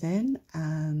breathe in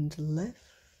and lift,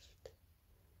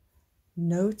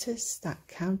 notice that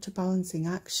counterbalancing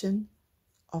action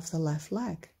of the left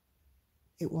leg.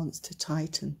 It wants to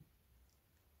tighten.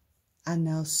 And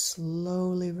now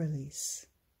slowly release.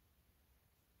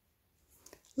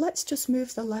 Let's just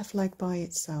move the left leg by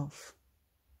itself.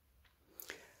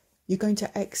 You're going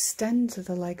to extend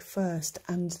the leg first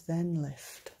and then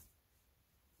lift.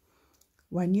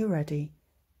 When you're ready,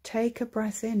 take a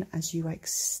breath in as you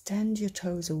extend your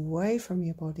toes away from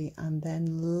your body and then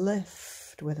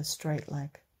lift with a straight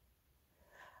leg.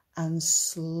 And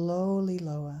slowly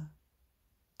lower,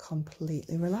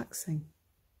 completely relaxing.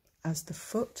 As the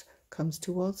foot comes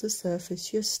towards the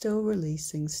surface, you're still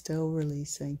releasing,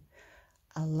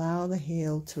 Allow the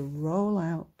heel to roll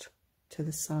out to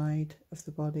the side of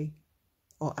the body,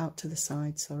 or out to the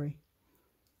side, sorry.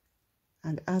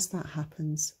 And as that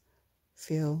happens,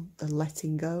 feel the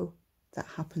letting go that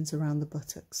happens around the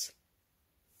buttocks.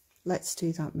 Let's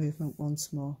do that movement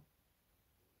once more.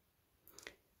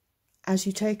 As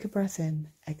you take a breath in,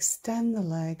 extend the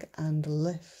leg and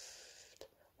lift.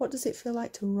 What does it feel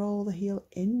like to roll the heel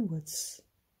inwards?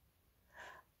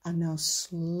 And now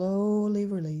slowly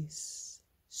release,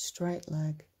 straight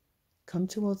leg, come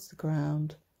towards the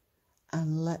ground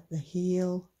and let the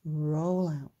heel roll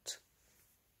out.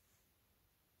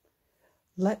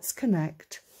 Let's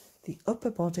connect the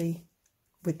upper body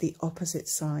with the opposite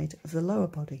side of the lower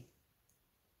body.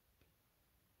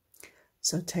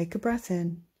 So take a breath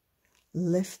in,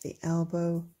 lift the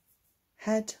elbow,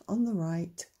 head on the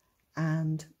right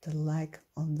and the leg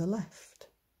on the left.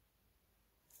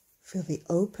 Feel the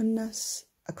openness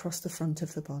across the front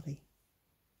of the body.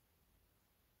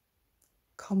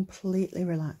 Completely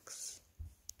relax,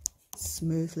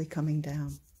 smoothly coming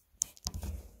down.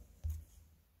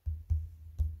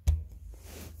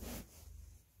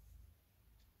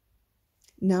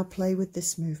 Now play with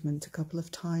this movement a couple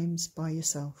of times by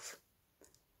yourself.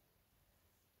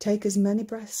 Take as many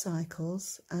breath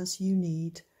cycles as you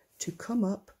need to come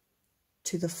up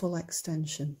to the full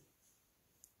extension.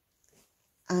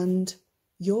 And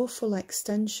your full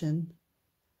extension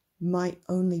might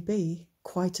only be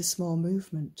quite a small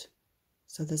movement.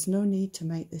 So there's no need to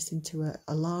make this into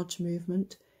a large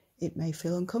movement. It may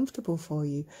feel uncomfortable for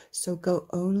you, so go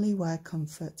only where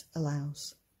comfort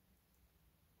allows.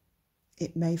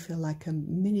 It may feel like a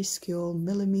minuscule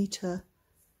millimetre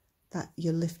that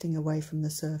you're lifting away from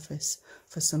the surface.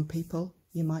 For some people,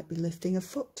 you might be lifting a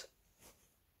foot.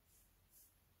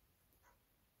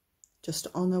 Just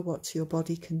honour what your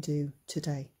body can do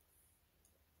today.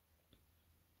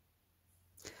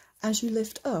 As you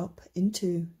lift up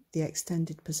into the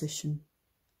extended position,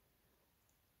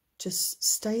 just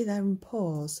stay there and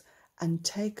pause and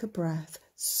take a breath,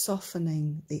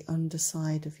 softening the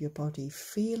underside of your body,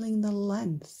 feeling the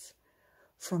length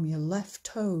from your left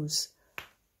toes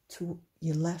to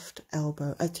your left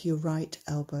elbow, to your right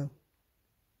elbow,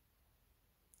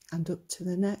 and up to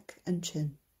the neck and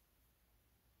chin.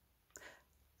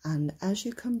 And as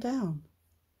you come down,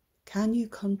 can you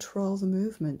control the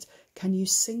movement? Can you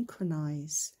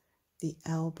synchronize the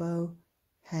elbow,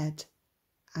 head,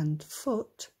 and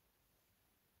foot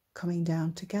coming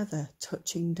down together,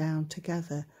 touching down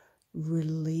together,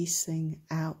 releasing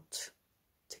out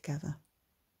together?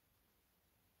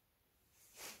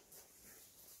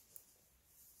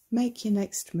 Make your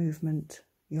next movement,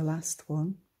 your last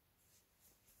one,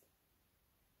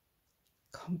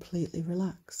 completely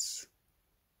relax.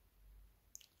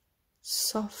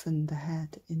 Soften the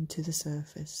head into the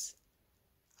surface.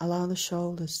 Allow the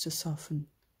shoulders to soften.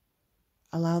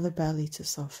 Allow the belly to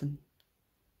soften.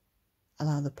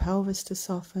 Allow the pelvis to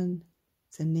soften,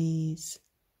 the knees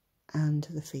and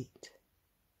the feet.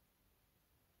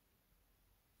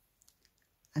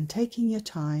 And taking your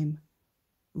time,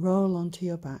 roll onto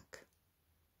your back.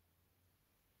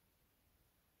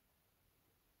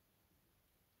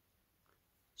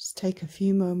 Just take a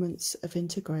few moments of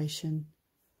integration,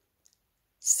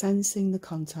 sensing the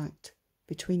contact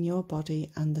between your body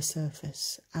and the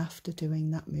surface after doing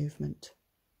that movement.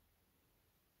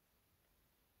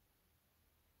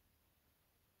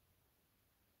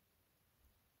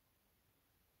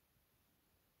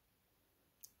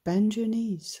 Bend your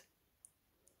knees.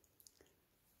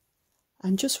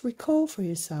 And just recall for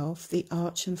yourself the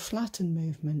arch and flatten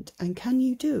movement. And can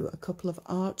you do a couple of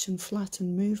arch and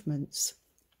flatten movements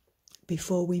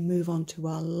before we move on to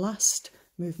our last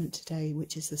movement today,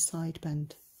 which is the side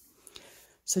bend?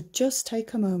 So just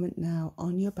take a moment now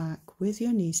on your back with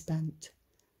your knees bent,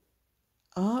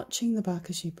 arching the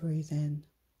back as you breathe in,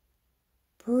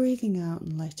 breathing out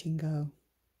and letting go.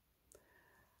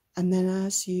 And then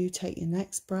as you take your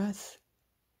next breath,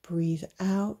 breathe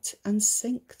out and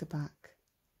sink the back,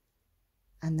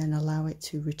 and then allow it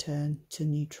to return to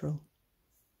neutral.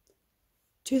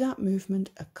 Do that movement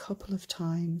a couple of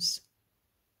times,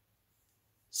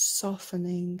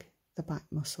 softening the back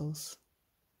muscles.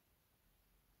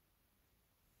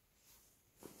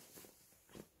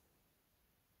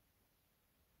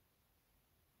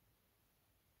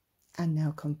 And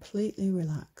now completely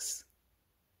relax.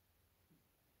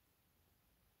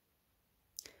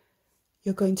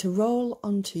 You're going to roll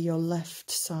onto your left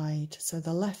side, so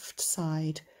the left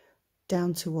side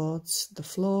down towards the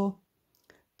floor,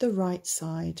 the right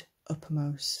side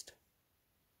uppermost.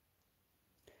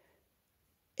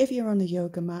 If you're on a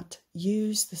yoga mat,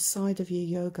 use the side of your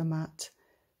yoga mat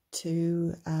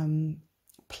to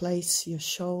place your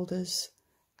shoulders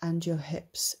and your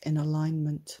hips in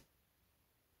alignment.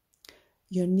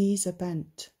 Your knees are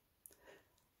bent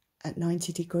at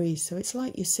 90 degrees, so it's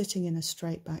like you're sitting in a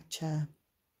straight back chair.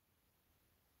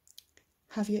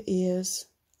 Have your ears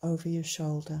over your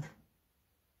shoulder.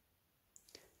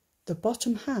 The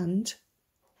bottom hand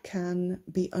can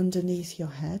be underneath your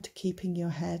head, keeping your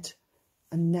head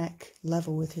and neck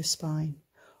level with your spine,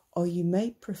 or you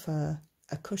may prefer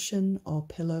a cushion or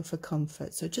pillow for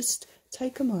comfort. So just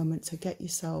take a moment to get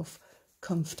yourself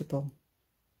comfortable.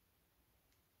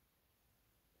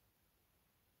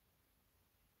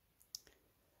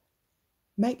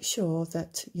 Make sure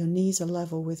that your knees are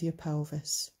level with your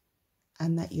pelvis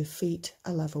and that your feet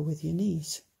are level with your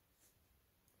knees.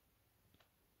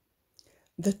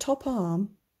 The top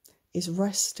arm is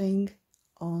resting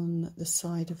on the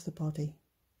side of the body.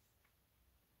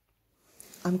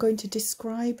 I'm going to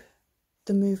describe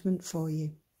the movement for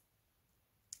you.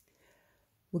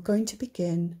 We're going to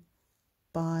begin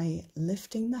by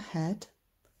lifting the head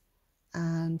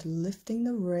and lifting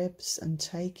the ribs and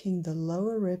taking the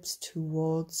lower ribs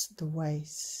towards the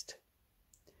waist.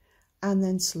 and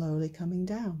then slowly coming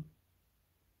down.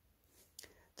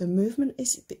 The movement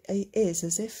is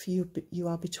as if you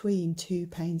are between two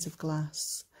panes of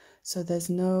glass. So there's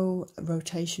no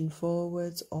rotation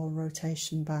forwards or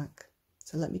rotation back.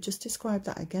 So let me just describe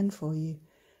that again for you.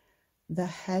 The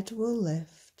head will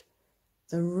lift,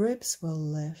 the ribs will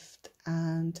lift,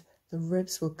 and the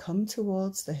ribs will come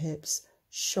towards the hips,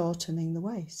 shortening the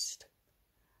waist.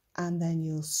 And then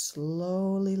you'll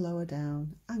slowly lower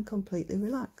down and completely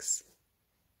relax.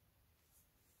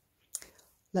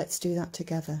 Let's do that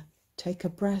together. Take a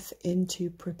breath in to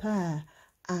prepare,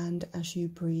 and as you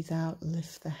breathe out,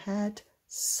 lift the head,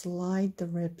 slide the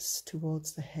ribs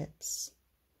towards the hips.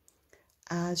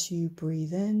 As you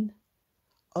breathe in,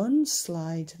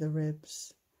 unslide the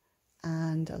ribs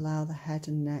and allow the head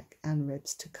and neck and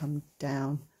ribs to come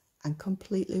down and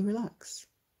completely relax.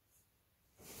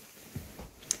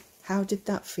 How did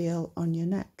that feel on your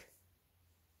neck?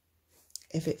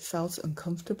 If it felt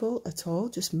uncomfortable at all,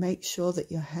 just make sure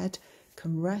that your head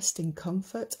can rest in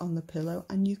comfort on the pillow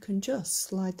and you can just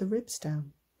slide the ribs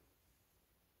down.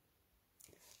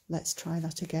 Let's try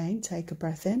that again. Take a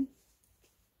breath in.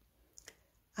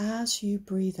 As you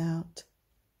breathe out,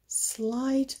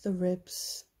 slide the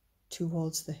ribs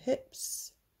towards the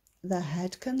hips. The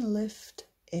head can lift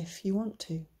if you want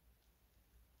to,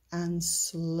 and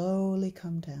slowly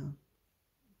come down.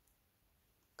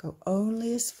 Go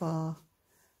only as far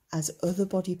as other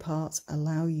body parts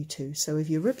allow you to. So if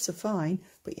your ribs are fine,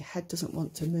 but your head doesn't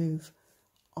want to move,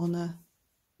 honour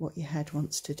what your head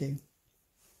wants to do.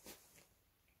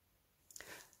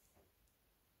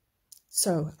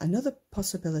 So another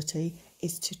possibility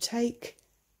is to take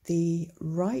the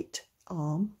right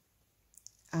arm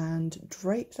and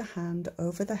drape the hand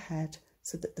over the head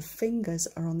so that the fingers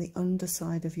are on the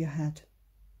underside of your head.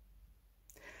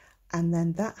 And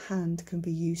then that hand can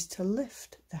be used to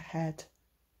lift the head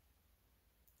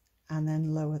and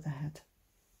then lower the head.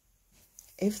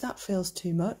 If that feels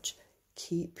too much,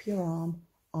 keep your arm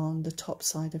on the top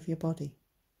side of your body.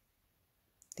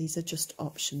 These are just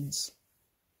options.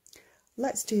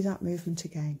 Let's do that movement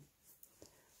again.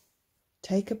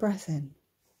 Take a breath in.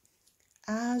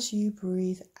 As you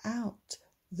breathe out,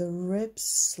 the ribs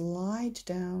slide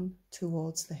down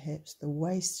towards the hips, the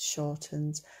waist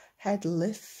shortens, head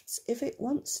lifts if it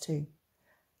wants to.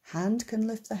 Hand can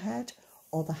lift the head,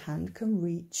 or the hand can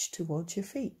reach towards your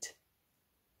feet.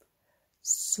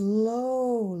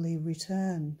 Slowly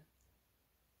return.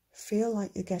 Feel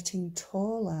like you're getting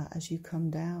taller as you come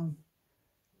down.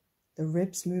 The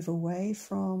ribs move away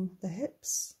from the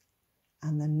hips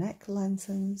and the neck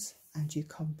lengthens and you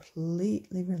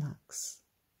completely relax.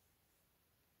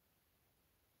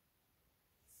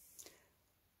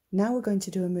 Now we're going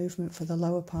to do a movement for the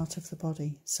lower part of the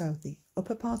body. So the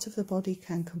upper part of the body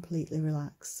can completely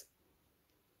relax.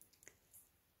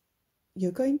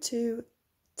 You're going to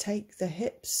take the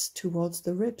hips towards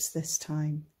the ribs this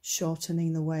time,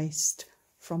 shortening the waist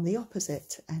from the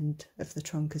opposite end of the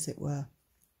trunk, as it were.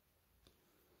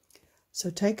 So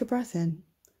take a breath in.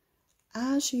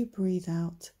 As you breathe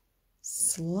out,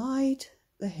 slide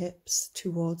the hips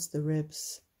towards the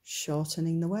ribs,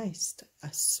 shortening the waist, a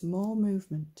small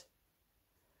movement.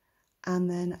 And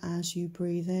then as you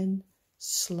breathe in,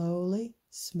 slowly,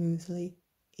 smoothly,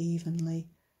 evenly,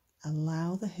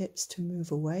 allow the hips to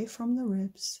move away from the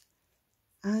ribs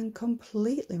and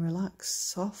completely relax,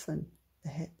 soften the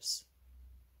hips.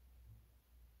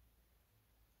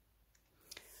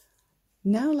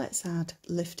 Now let's add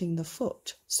lifting the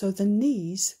foot, so the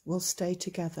knees will stay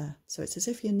together. So it's as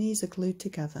if your knees are glued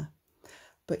together,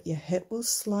 but your hip will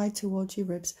slide towards your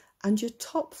ribs and your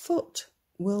top foot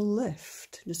will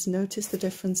lift. Just notice the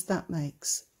difference that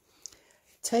makes.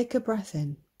 Take a breath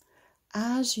in.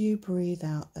 As you breathe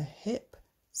out, the hip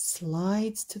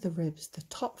slides to the ribs, the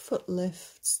top foot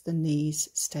lifts, the knees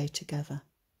stay together.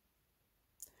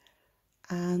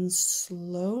 And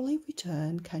slowly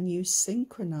return. Can you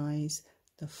synchronize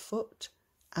the foot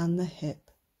and the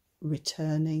hip,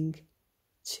 returning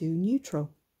to neutral?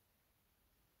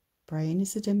 Brain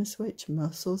is the dimmer switch,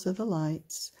 muscles are the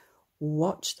lights.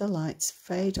 Watch the lights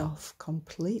fade off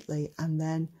completely and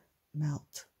then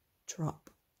melt, drop,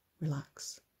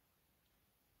 relax.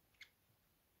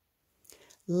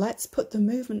 Let's put the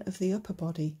movement of the upper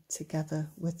body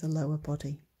together with the lower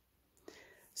body.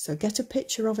 So get a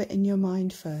picture of it in your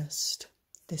mind first.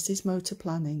 This is motor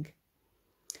planning.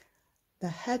 The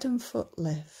head and foot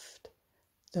lift.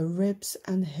 The ribs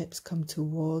and hips come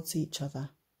towards each other.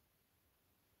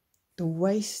 The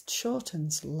waist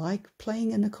shortens like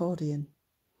playing an accordion.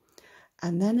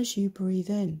 And then as you breathe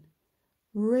in,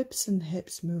 ribs and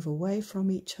hips move away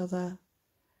from each other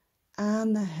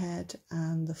and the head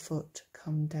and the foot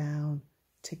come down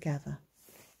together.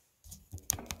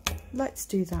 Let's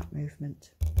do that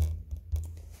movement.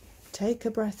 Take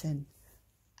a breath in.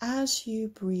 As you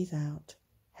breathe out,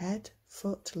 head,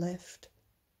 foot lift,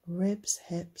 ribs,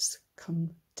 hips come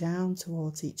down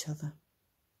towards each other.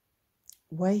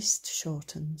 Waist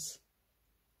shortens.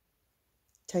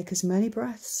 Take as many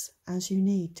breaths as you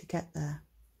need to get there.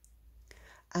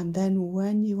 And then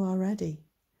when you are ready,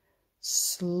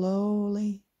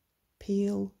 slowly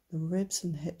peel the ribs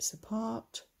and hips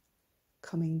apart,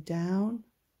 coming down,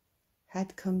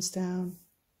 head comes down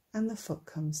and the foot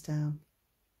comes down,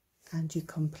 and you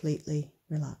completely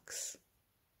relax.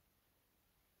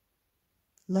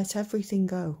 Let everything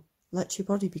go. Let your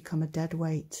body become a dead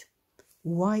weight.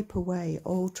 Wipe away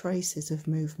all traces of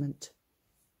movement.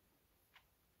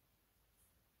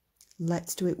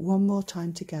 Let's do it one more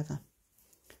time together.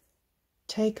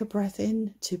 Take a breath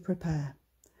in to prepare.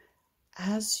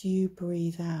 As you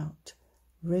breathe out,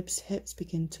 ribs, hips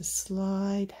begin to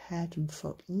slide, head and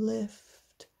foot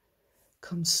lift.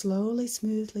 Come slowly,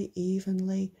 smoothly,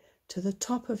 evenly to the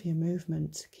top of your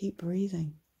movement. Keep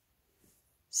breathing.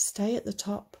 Stay at the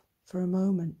top for a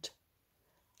moment.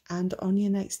 And on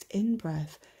your next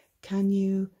in-breath, can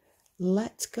you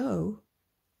let go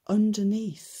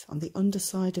underneath, on the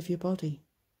underside of your body?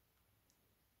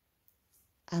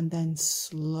 And then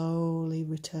slowly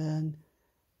return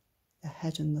the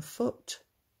head and the foot,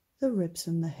 the ribs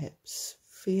and the hips,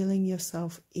 feeling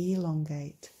yourself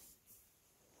elongate.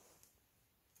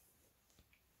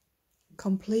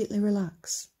 Completely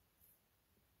relax.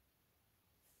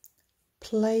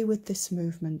 Play with this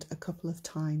movement a couple of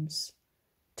times,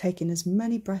 taking as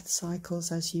many breath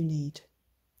cycles as you need.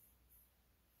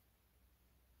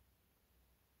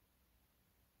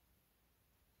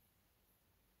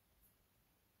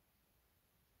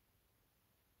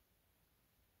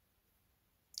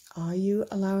 Are you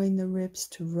allowing the ribs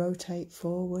to rotate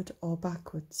forward or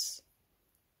backwards?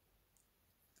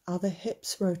 Are the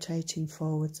hips rotating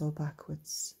forwards or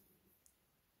backwards?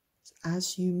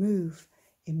 As you move,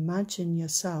 imagine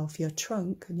yourself, your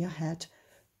trunk and your head,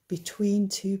 between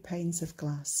two panes of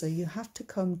glass. So you have to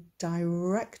come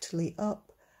directly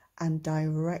up and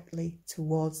directly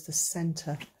towards the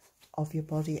centre of your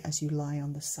body as you lie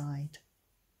on the side.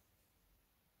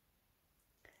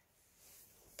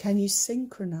 Can you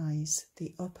synchronize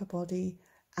the upper body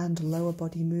and lower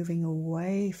body moving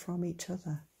away from each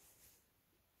other?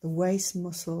 The waist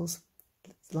muscles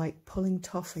like pulling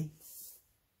toffee.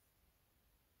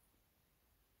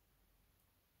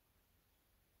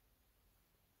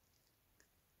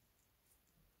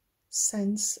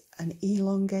 Sense an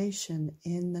elongation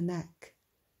in the neck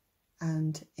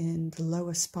and in the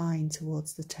lower spine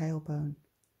towards the tailbone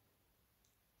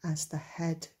as the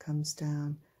head comes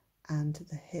down and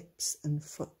the hips and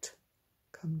foot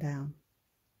come down.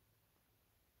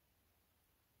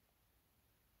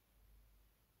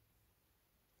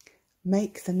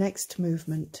 Make the next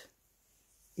movement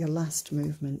your last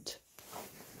movement.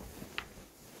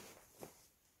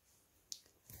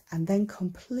 And then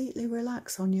completely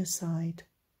relax on your side,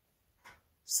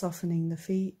 softening the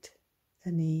feet,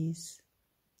 the knees,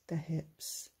 the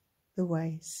hips, the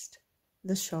waist,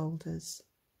 the shoulders,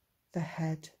 the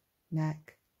head,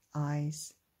 neck,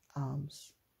 eyes,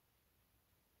 arms.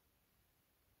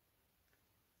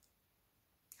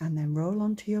 And then roll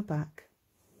onto your back,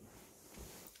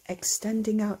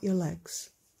 extending out your legs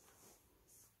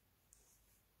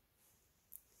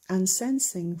and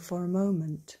sensing for a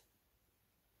moment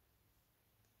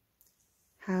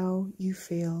how you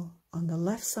feel on the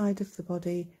left side of the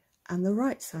body and the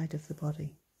right side of the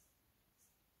body.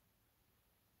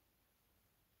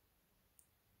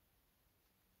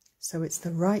 So it's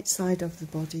the right side of the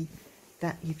body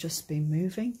that you've just been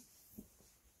moving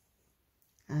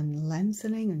and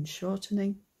lengthening and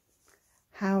shortening.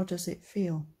 How does it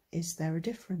feel? Is there a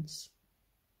difference?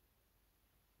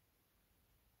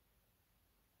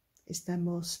 Is there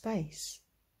more space?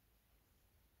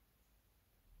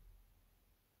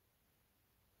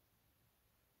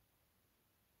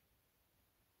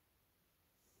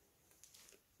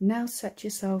 Now set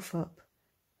yourself up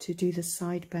to do the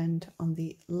side bend on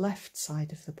the left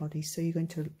side of the body. So you're going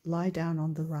to lie down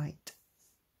on the right.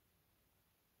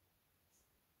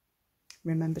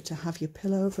 Remember to have your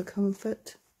pillow for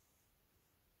comfort.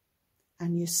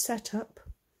 And your setup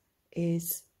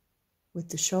is with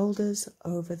the shoulders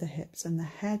over the hips and the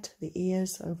head, the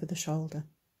ears over the shoulder.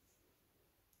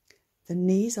 The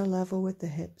knees are level with the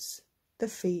hips. The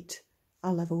feet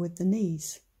are level with the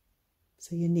knees.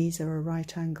 So your knees are a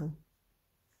right angle.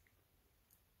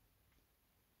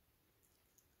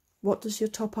 What does your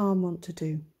top arm want to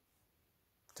do?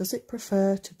 Does it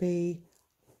prefer to be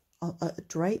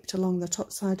draped along the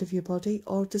top side of your body,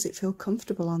 or does it feel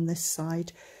comfortable on this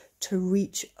side to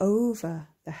reach over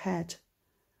the head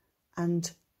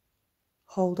and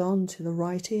hold on to the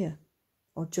right ear,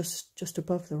 or just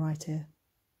above the right ear?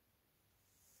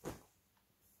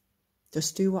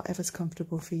 Just do whatever's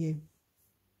comfortable for you.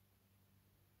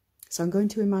 So I'm going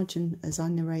to imagine, as I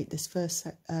narrate this first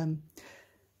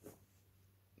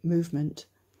movement,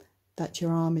 that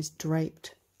your arm is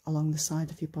draped along the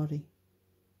side of your body.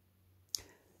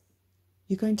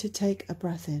 You're going to take a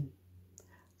breath in,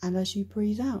 and as you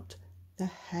breathe out, the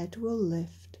head will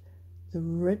lift, the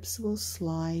ribs will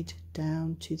slide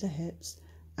down to the hips,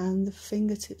 and the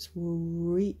fingertips will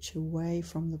reach away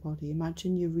from the body.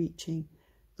 Imagine you're reaching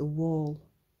the wall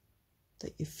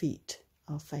that your feet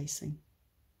are facing,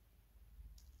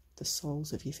 the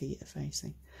soles of your feet are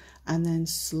facing, and then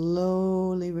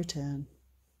slowly return.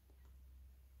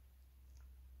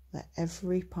 Let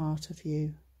every part of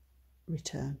you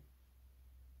return.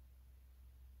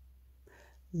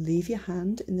 Leave your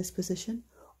hand in this position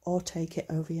or take it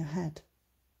over your head.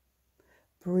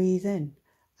 Breathe in.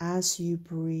 As you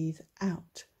breathe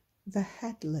out, the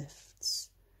head lifts,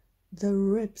 the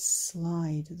ribs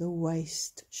slide, the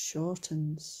waist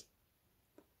shortens.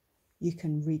 You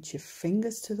can reach your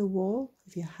fingers to the wall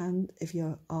if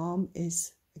your arm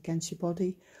is against your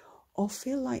body, or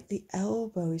feel like the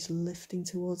elbow is lifting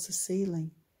towards the ceiling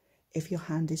if your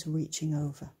hand is reaching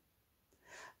over.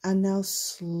 And now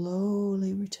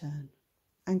slowly return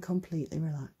and completely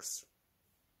relax.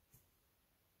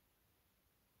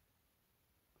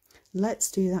 Let's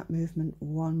do that movement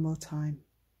one more time.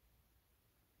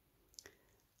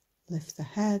 Lift the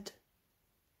head,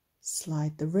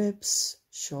 slide the ribs,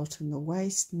 shorten the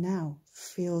waist. Now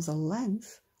feel the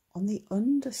length on the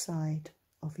underside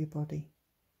of your body.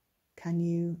 Can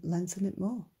you lengthen it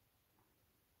more?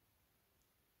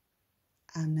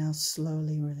 And now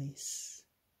slowly release.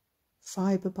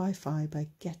 Fibre by fibre,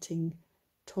 getting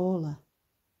taller.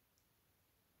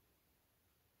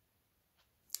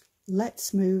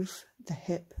 Let's move the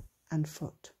hip and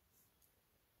foot.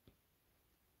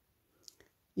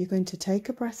 You're going to take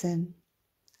a breath in.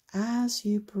 As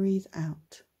you breathe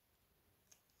out,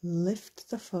 lift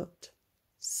the foot,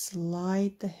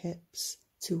 slide the hips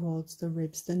towards the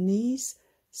ribs. The knees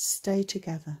stay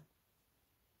together.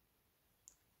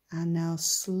 And now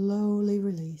slowly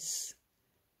release.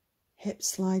 Hip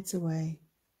slides away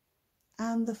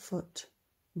and the foot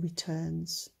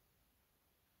returns.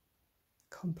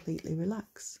 Completely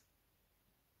relax.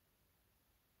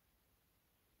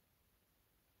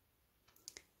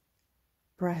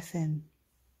 Breath in.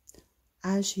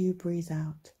 As you breathe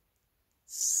out,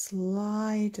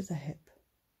 slide the hip,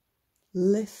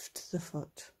 lift the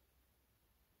foot,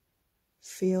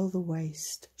 feel the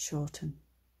waist shorten.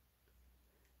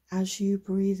 As you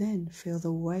breathe in, feel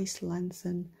the waist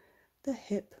lengthen, the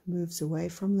hip moves away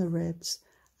from the ribs,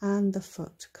 and the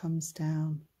foot comes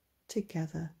down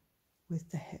together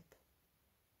with the hip.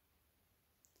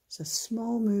 It's a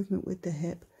small movement with the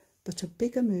hip, but a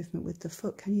bigger movement with the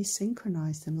foot. Can you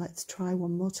synchronize them? Let's try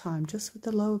one more time, just with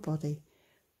the lower body.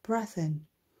 Breath in.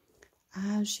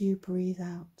 As you breathe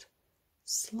out,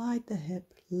 slide the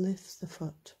hip, lift the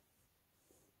foot.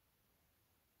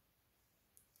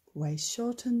 Waist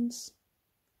shortens.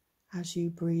 As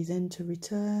you breathe in to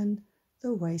return,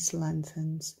 the waist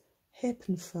lengthens. Hip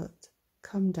and foot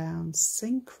come down.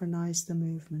 Synchronize the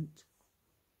movement.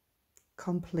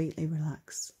 Completely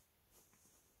relax.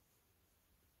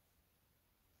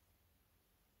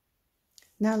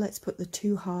 Now let's put the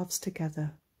two halves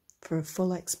together for a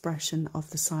full expression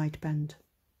of the side bend.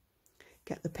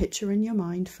 Get the picture in your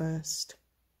mind first.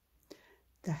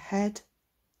 The head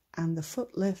and the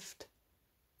foot lift,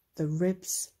 the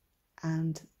ribs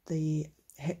and the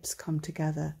hips come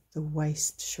together, the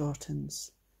waist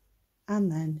shortens,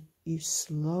 and then you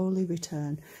slowly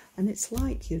return. And it's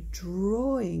like you're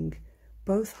drawing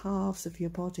both halves of your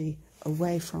body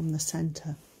away from the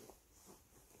center.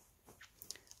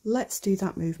 Let's do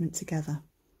that movement together.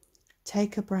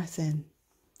 Take a breath in.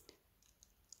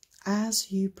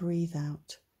 As you breathe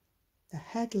out, the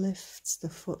head lifts, the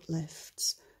foot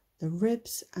lifts, the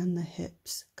ribs and the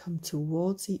hips come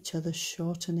towards each other,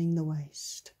 shortening the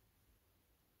waist.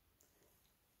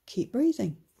 Keep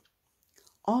breathing.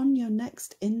 On your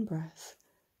next in-breath,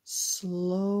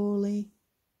 slowly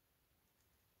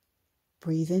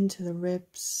breathe into the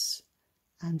ribs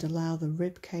and allow the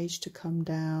rib cage to come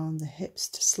down, the hips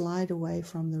to slide away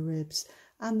from the ribs,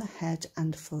 and the head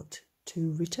and foot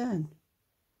to return.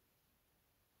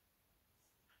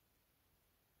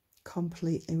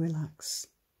 Completely relax.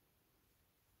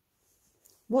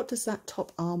 What does that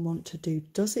top arm want to do?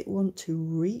 Does it want to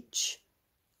reach,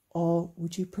 or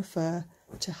would you prefer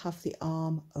to have the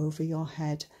arm over your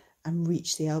head and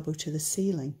reach the elbow to the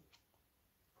ceiling?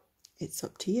 It's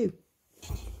up to you.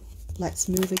 Let's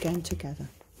move again together.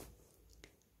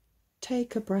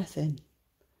 Take a breath in.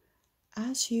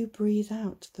 As you breathe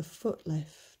out, the foot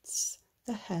lifts,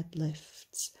 the head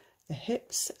lifts, the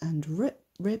hips and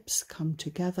ribs come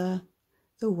together,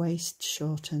 the waist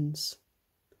shortens.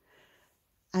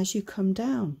 As you come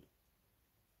down,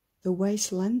 the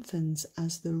waist lengthens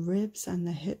as the ribs and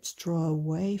the hips draw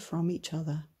away from each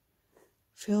other.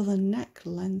 Feel the neck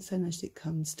lengthen as it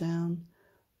comes down,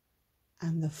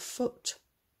 and the foot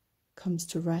comes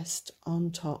to rest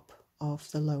on top of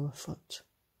the lower foot.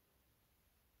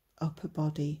 Upper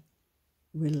body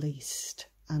released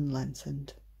and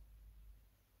lengthened.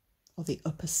 Or the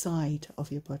upper side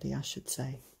of your body, I should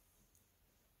say.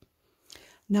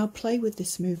 Now play with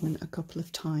this movement a couple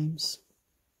of times.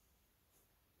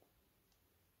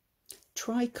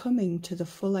 Try coming to the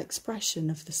full expression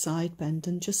of the side bend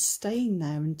and just staying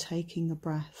there and taking a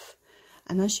breath.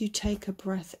 And as you take a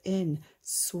breath in,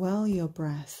 swell your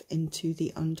breath into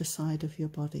the underside of your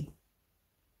body.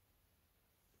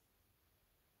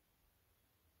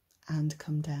 And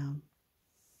come down.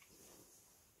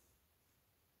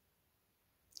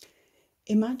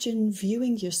 Imagine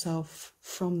viewing yourself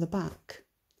from the back.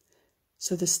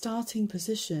 So the starting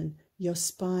position, your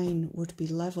spine would be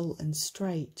level and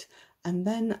straight. And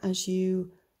then as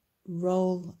you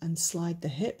roll and slide the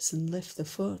hips and lift the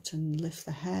foot and lift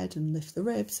the head and lift the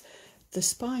ribs, the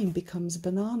spine becomes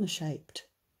banana shaped.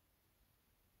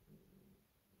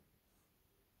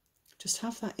 Just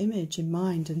have that image in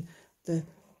mind, and the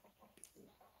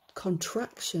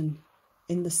contraction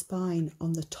in the spine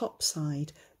on the top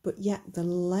side, but yet the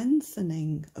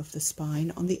lengthening of the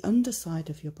spine on the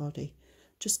underside of your body.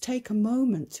 Just take a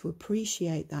moment to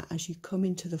appreciate that as you come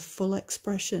into the full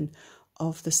expression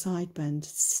of the side bend.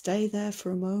 Stay there for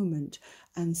a moment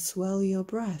and swell your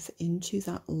breath into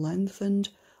that lengthened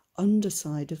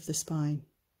underside of the spine.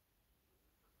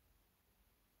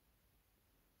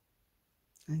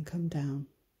 And come down.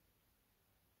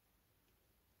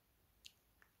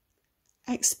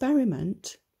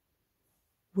 Experiment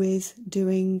with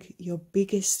doing your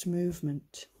biggest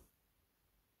movement.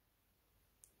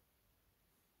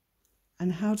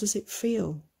 And how does it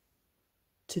feel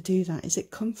to do that? Is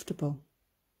it comfortable?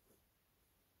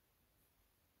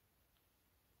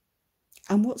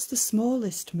 And what's the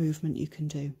smallest movement you can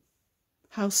do?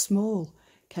 How small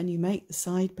can you make the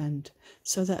side bend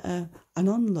so that an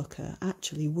onlooker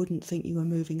actually wouldn't think you were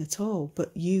moving at all, but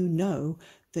you know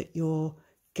that you're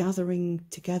gathering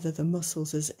together the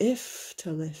muscles as if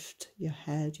to lift your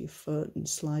head, your foot, and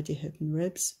slide your hip and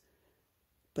ribs,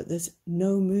 but there's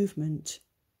no movement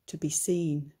to be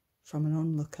seen from an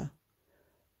onlooker,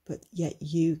 but yet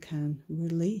you can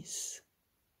release.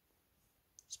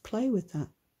 Just play with that.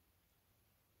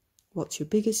 What's your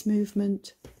biggest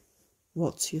movement?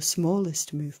 What's your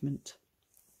smallest movement?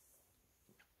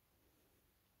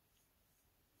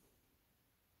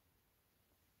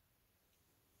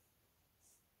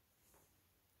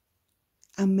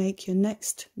 And make your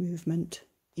next movement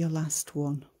your last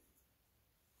one.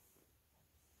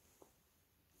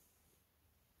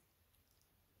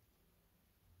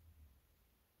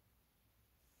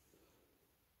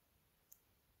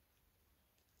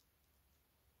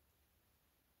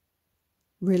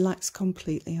 Relax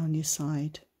completely on your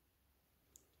side.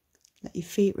 Let your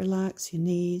feet relax, your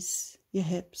knees, your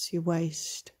hips, your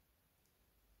waist.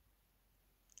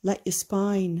 Let your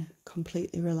spine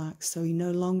completely relax, so you're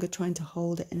no longer trying to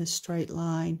hold it in a straight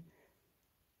line.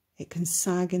 It can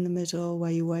sag in the middle where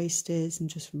your waist is and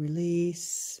just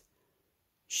release.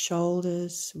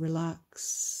 Shoulders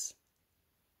relax.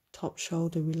 Top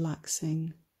shoulder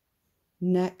relaxing.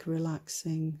 Neck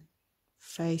relaxing.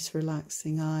 Face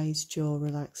relaxing. Eyes, jaw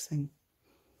relaxing.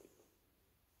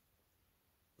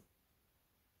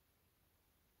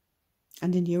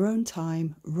 And in your own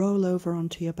time, roll over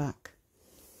onto your back.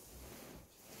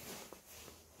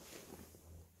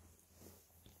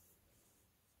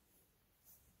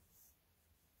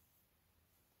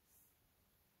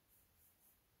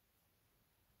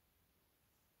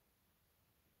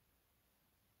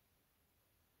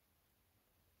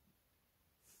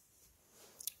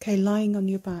 Okay, lying on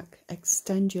your back,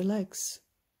 extend your legs.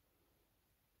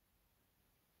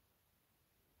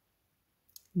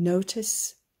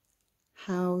 Notice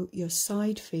how your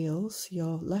side feels,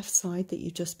 your left side that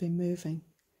you've just been moving.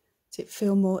 Does it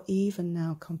feel more even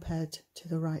now compared to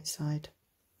the right side?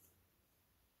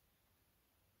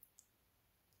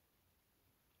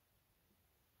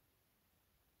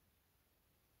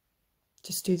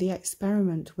 Just do the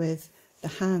experiment with the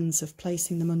hands of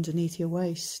placing them underneath your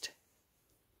waist.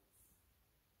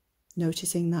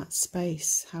 Noticing that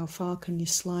space, how far can you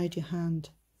slide your hand?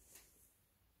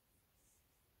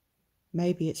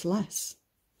 Maybe it's less.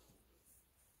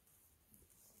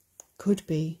 Could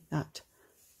be that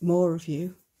more of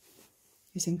you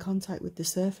is in contact with the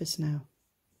surface now.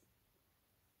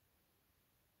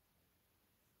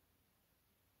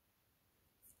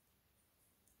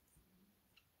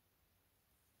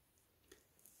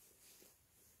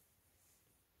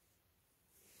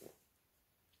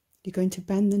 You're going to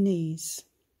bend the knees,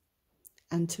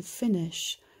 and to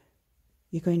finish,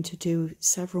 you're going to do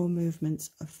several movements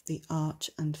of the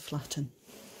arch and flatten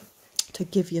to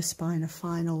give your spine a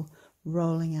final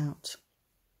rolling out.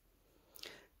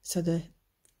 So the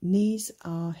knees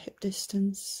are hip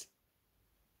distance,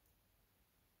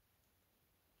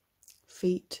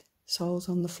 feet, soles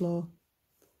on the floor,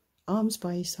 arms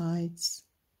by your sides,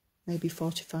 maybe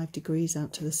 45 degrees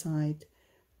out to the side.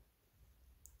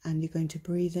 And you're going to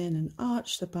breathe in and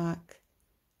arch the back.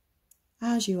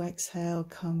 As you exhale,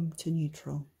 come to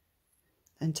neutral.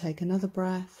 And take another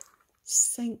breath,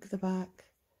 sink the back,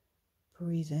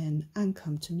 breathe in and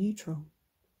come to neutral.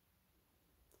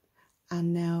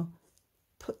 And now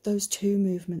put those two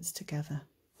movements together,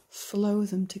 flow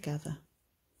them together.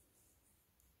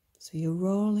 So you're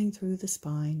rolling through the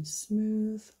spine,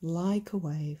 smooth like a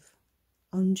wave,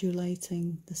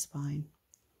 undulating the spine.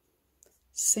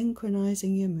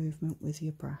 Synchronizing your movement with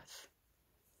your breath.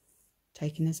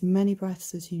 Taking as many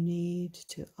breaths as you need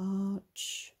to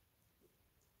arch.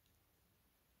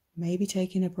 Maybe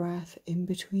taking a breath in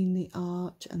between the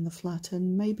arch and the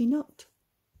flatten, maybe not.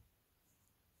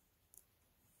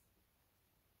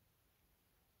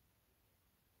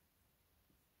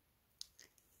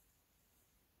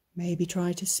 Maybe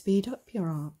try to speed up your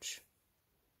arch.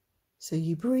 So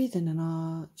you breathe in an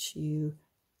arch, you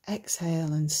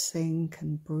exhale and sink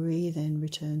and breathe in,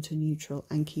 return to neutral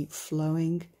and keep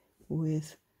flowing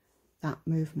with that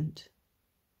movement.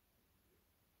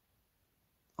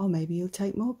 Or maybe you'll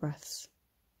take more breaths.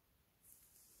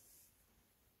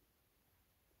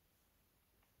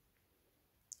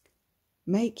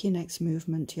 Make your next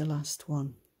movement your last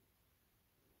one.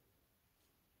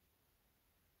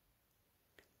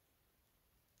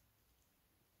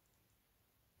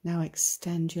 Now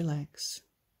extend your legs.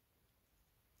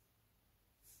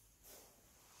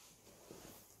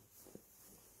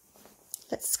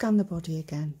 Let's scan the body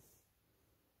again.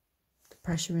 The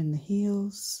pressure in the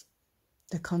heels,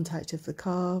 the contact of the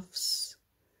calves,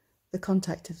 the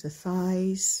contact of the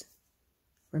thighs.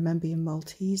 Remember your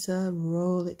Malteser,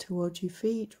 roll it towards your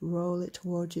feet, roll it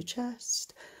towards your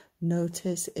chest.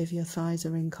 Notice if your thighs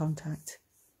are in contact.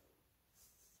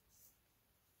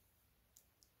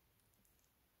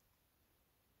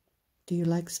 Do your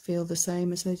legs feel the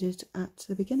same as they did at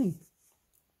the beginning?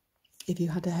 If you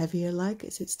had a heavier leg,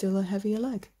 is it still a heavier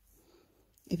leg?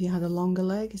 If you had a longer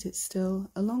leg, is it still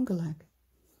a longer leg?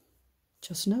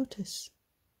 Just notice.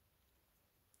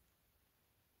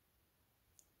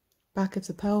 Back of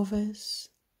the pelvis,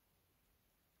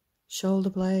 shoulder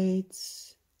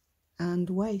blades and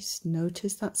waist.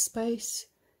 Notice that space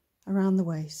around the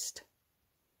waist.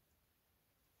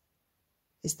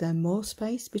 Is there more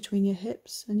space between your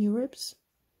hips and your ribs?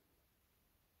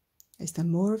 Is there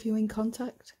more of you in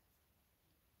contact?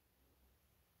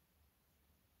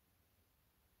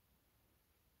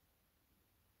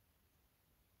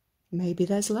 Maybe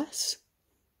there's less.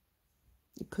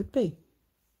 It could be.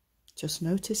 Just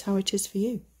notice how it is for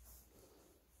you.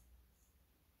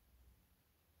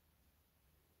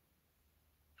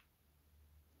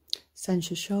 Sense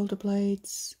your shoulder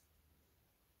blades.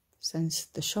 Sense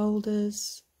the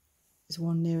shoulders. Is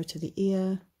one nearer to the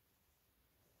ear?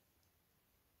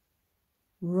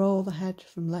 Roll the head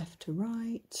from left to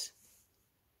right.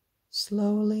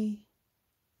 Slowly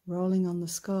rolling on the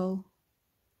skull.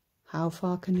 How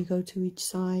far can you go to each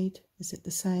side? Is it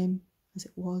the same as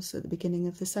it was at the beginning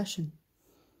of the session?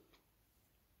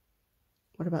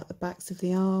 What about the backs of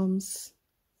the arms?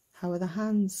 How are the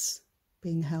hands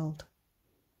being held?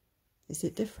 Is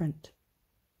it different?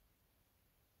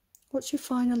 What's your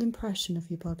final impression of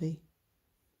your body?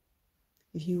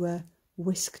 If you were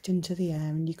whisked into the air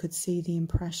and you could see the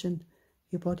impression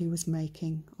your body was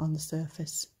making on the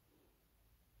surface,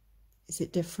 is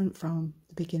it different from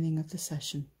the beginning of the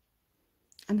session?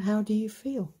 And how do you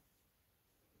feel?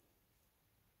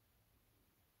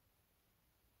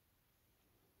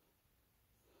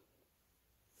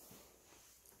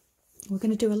 We're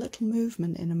going to do a little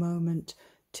movement in a moment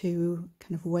to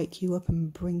kind of wake you up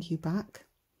and bring you back.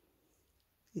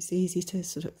 It's easy to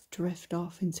sort of drift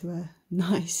off into a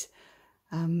nice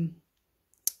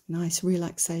nice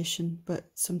relaxation, but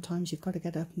sometimes you've got to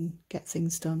get up and get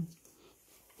things done.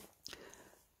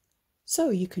 So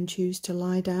you can choose to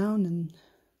lie down and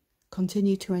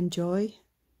continue to enjoy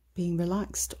being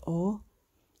relaxed, or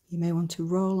you may want to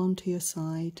roll onto your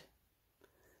side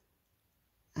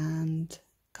and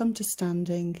come to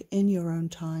standing in your own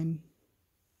time.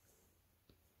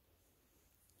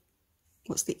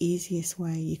 What's the easiest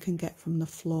way you can get from the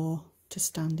floor to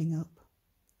standing up?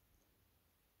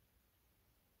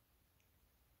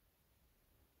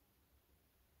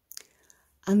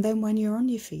 And then when you're on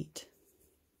your feet,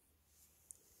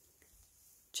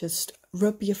 just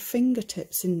rub your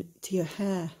fingertips into your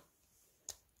hair,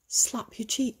 slap your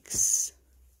cheeks,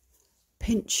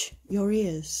 pinch your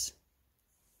ears,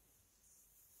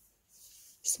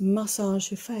 just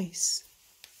massage your face,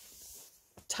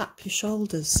 tap your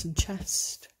shoulders and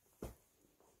chest,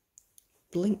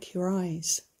 blink your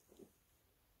eyes,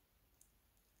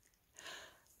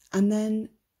 and then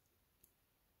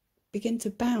begin to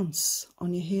bounce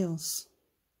on your heels,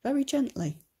 very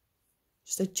gently,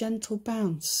 just a gentle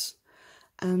bounce,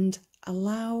 and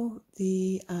allow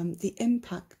the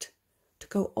impact to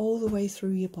go all the way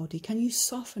through your body. Can you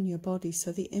soften your body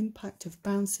so the impact of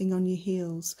bouncing on your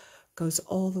heels goes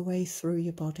all the way through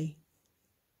your body?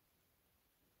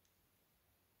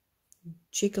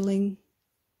 Jiggling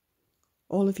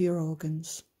all of your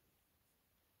organs,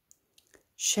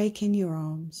 shaking your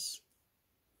arms,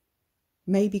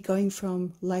 maybe going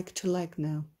from leg to leg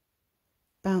now,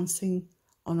 bouncing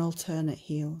on alternate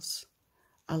heels,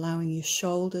 allowing your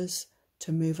shoulders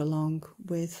to move along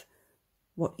with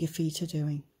what your feet are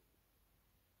doing.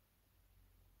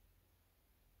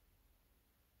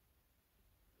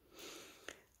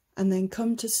 And then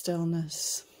come to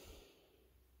stillness.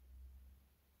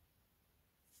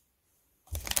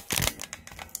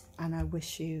 And I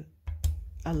wish you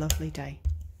a lovely day.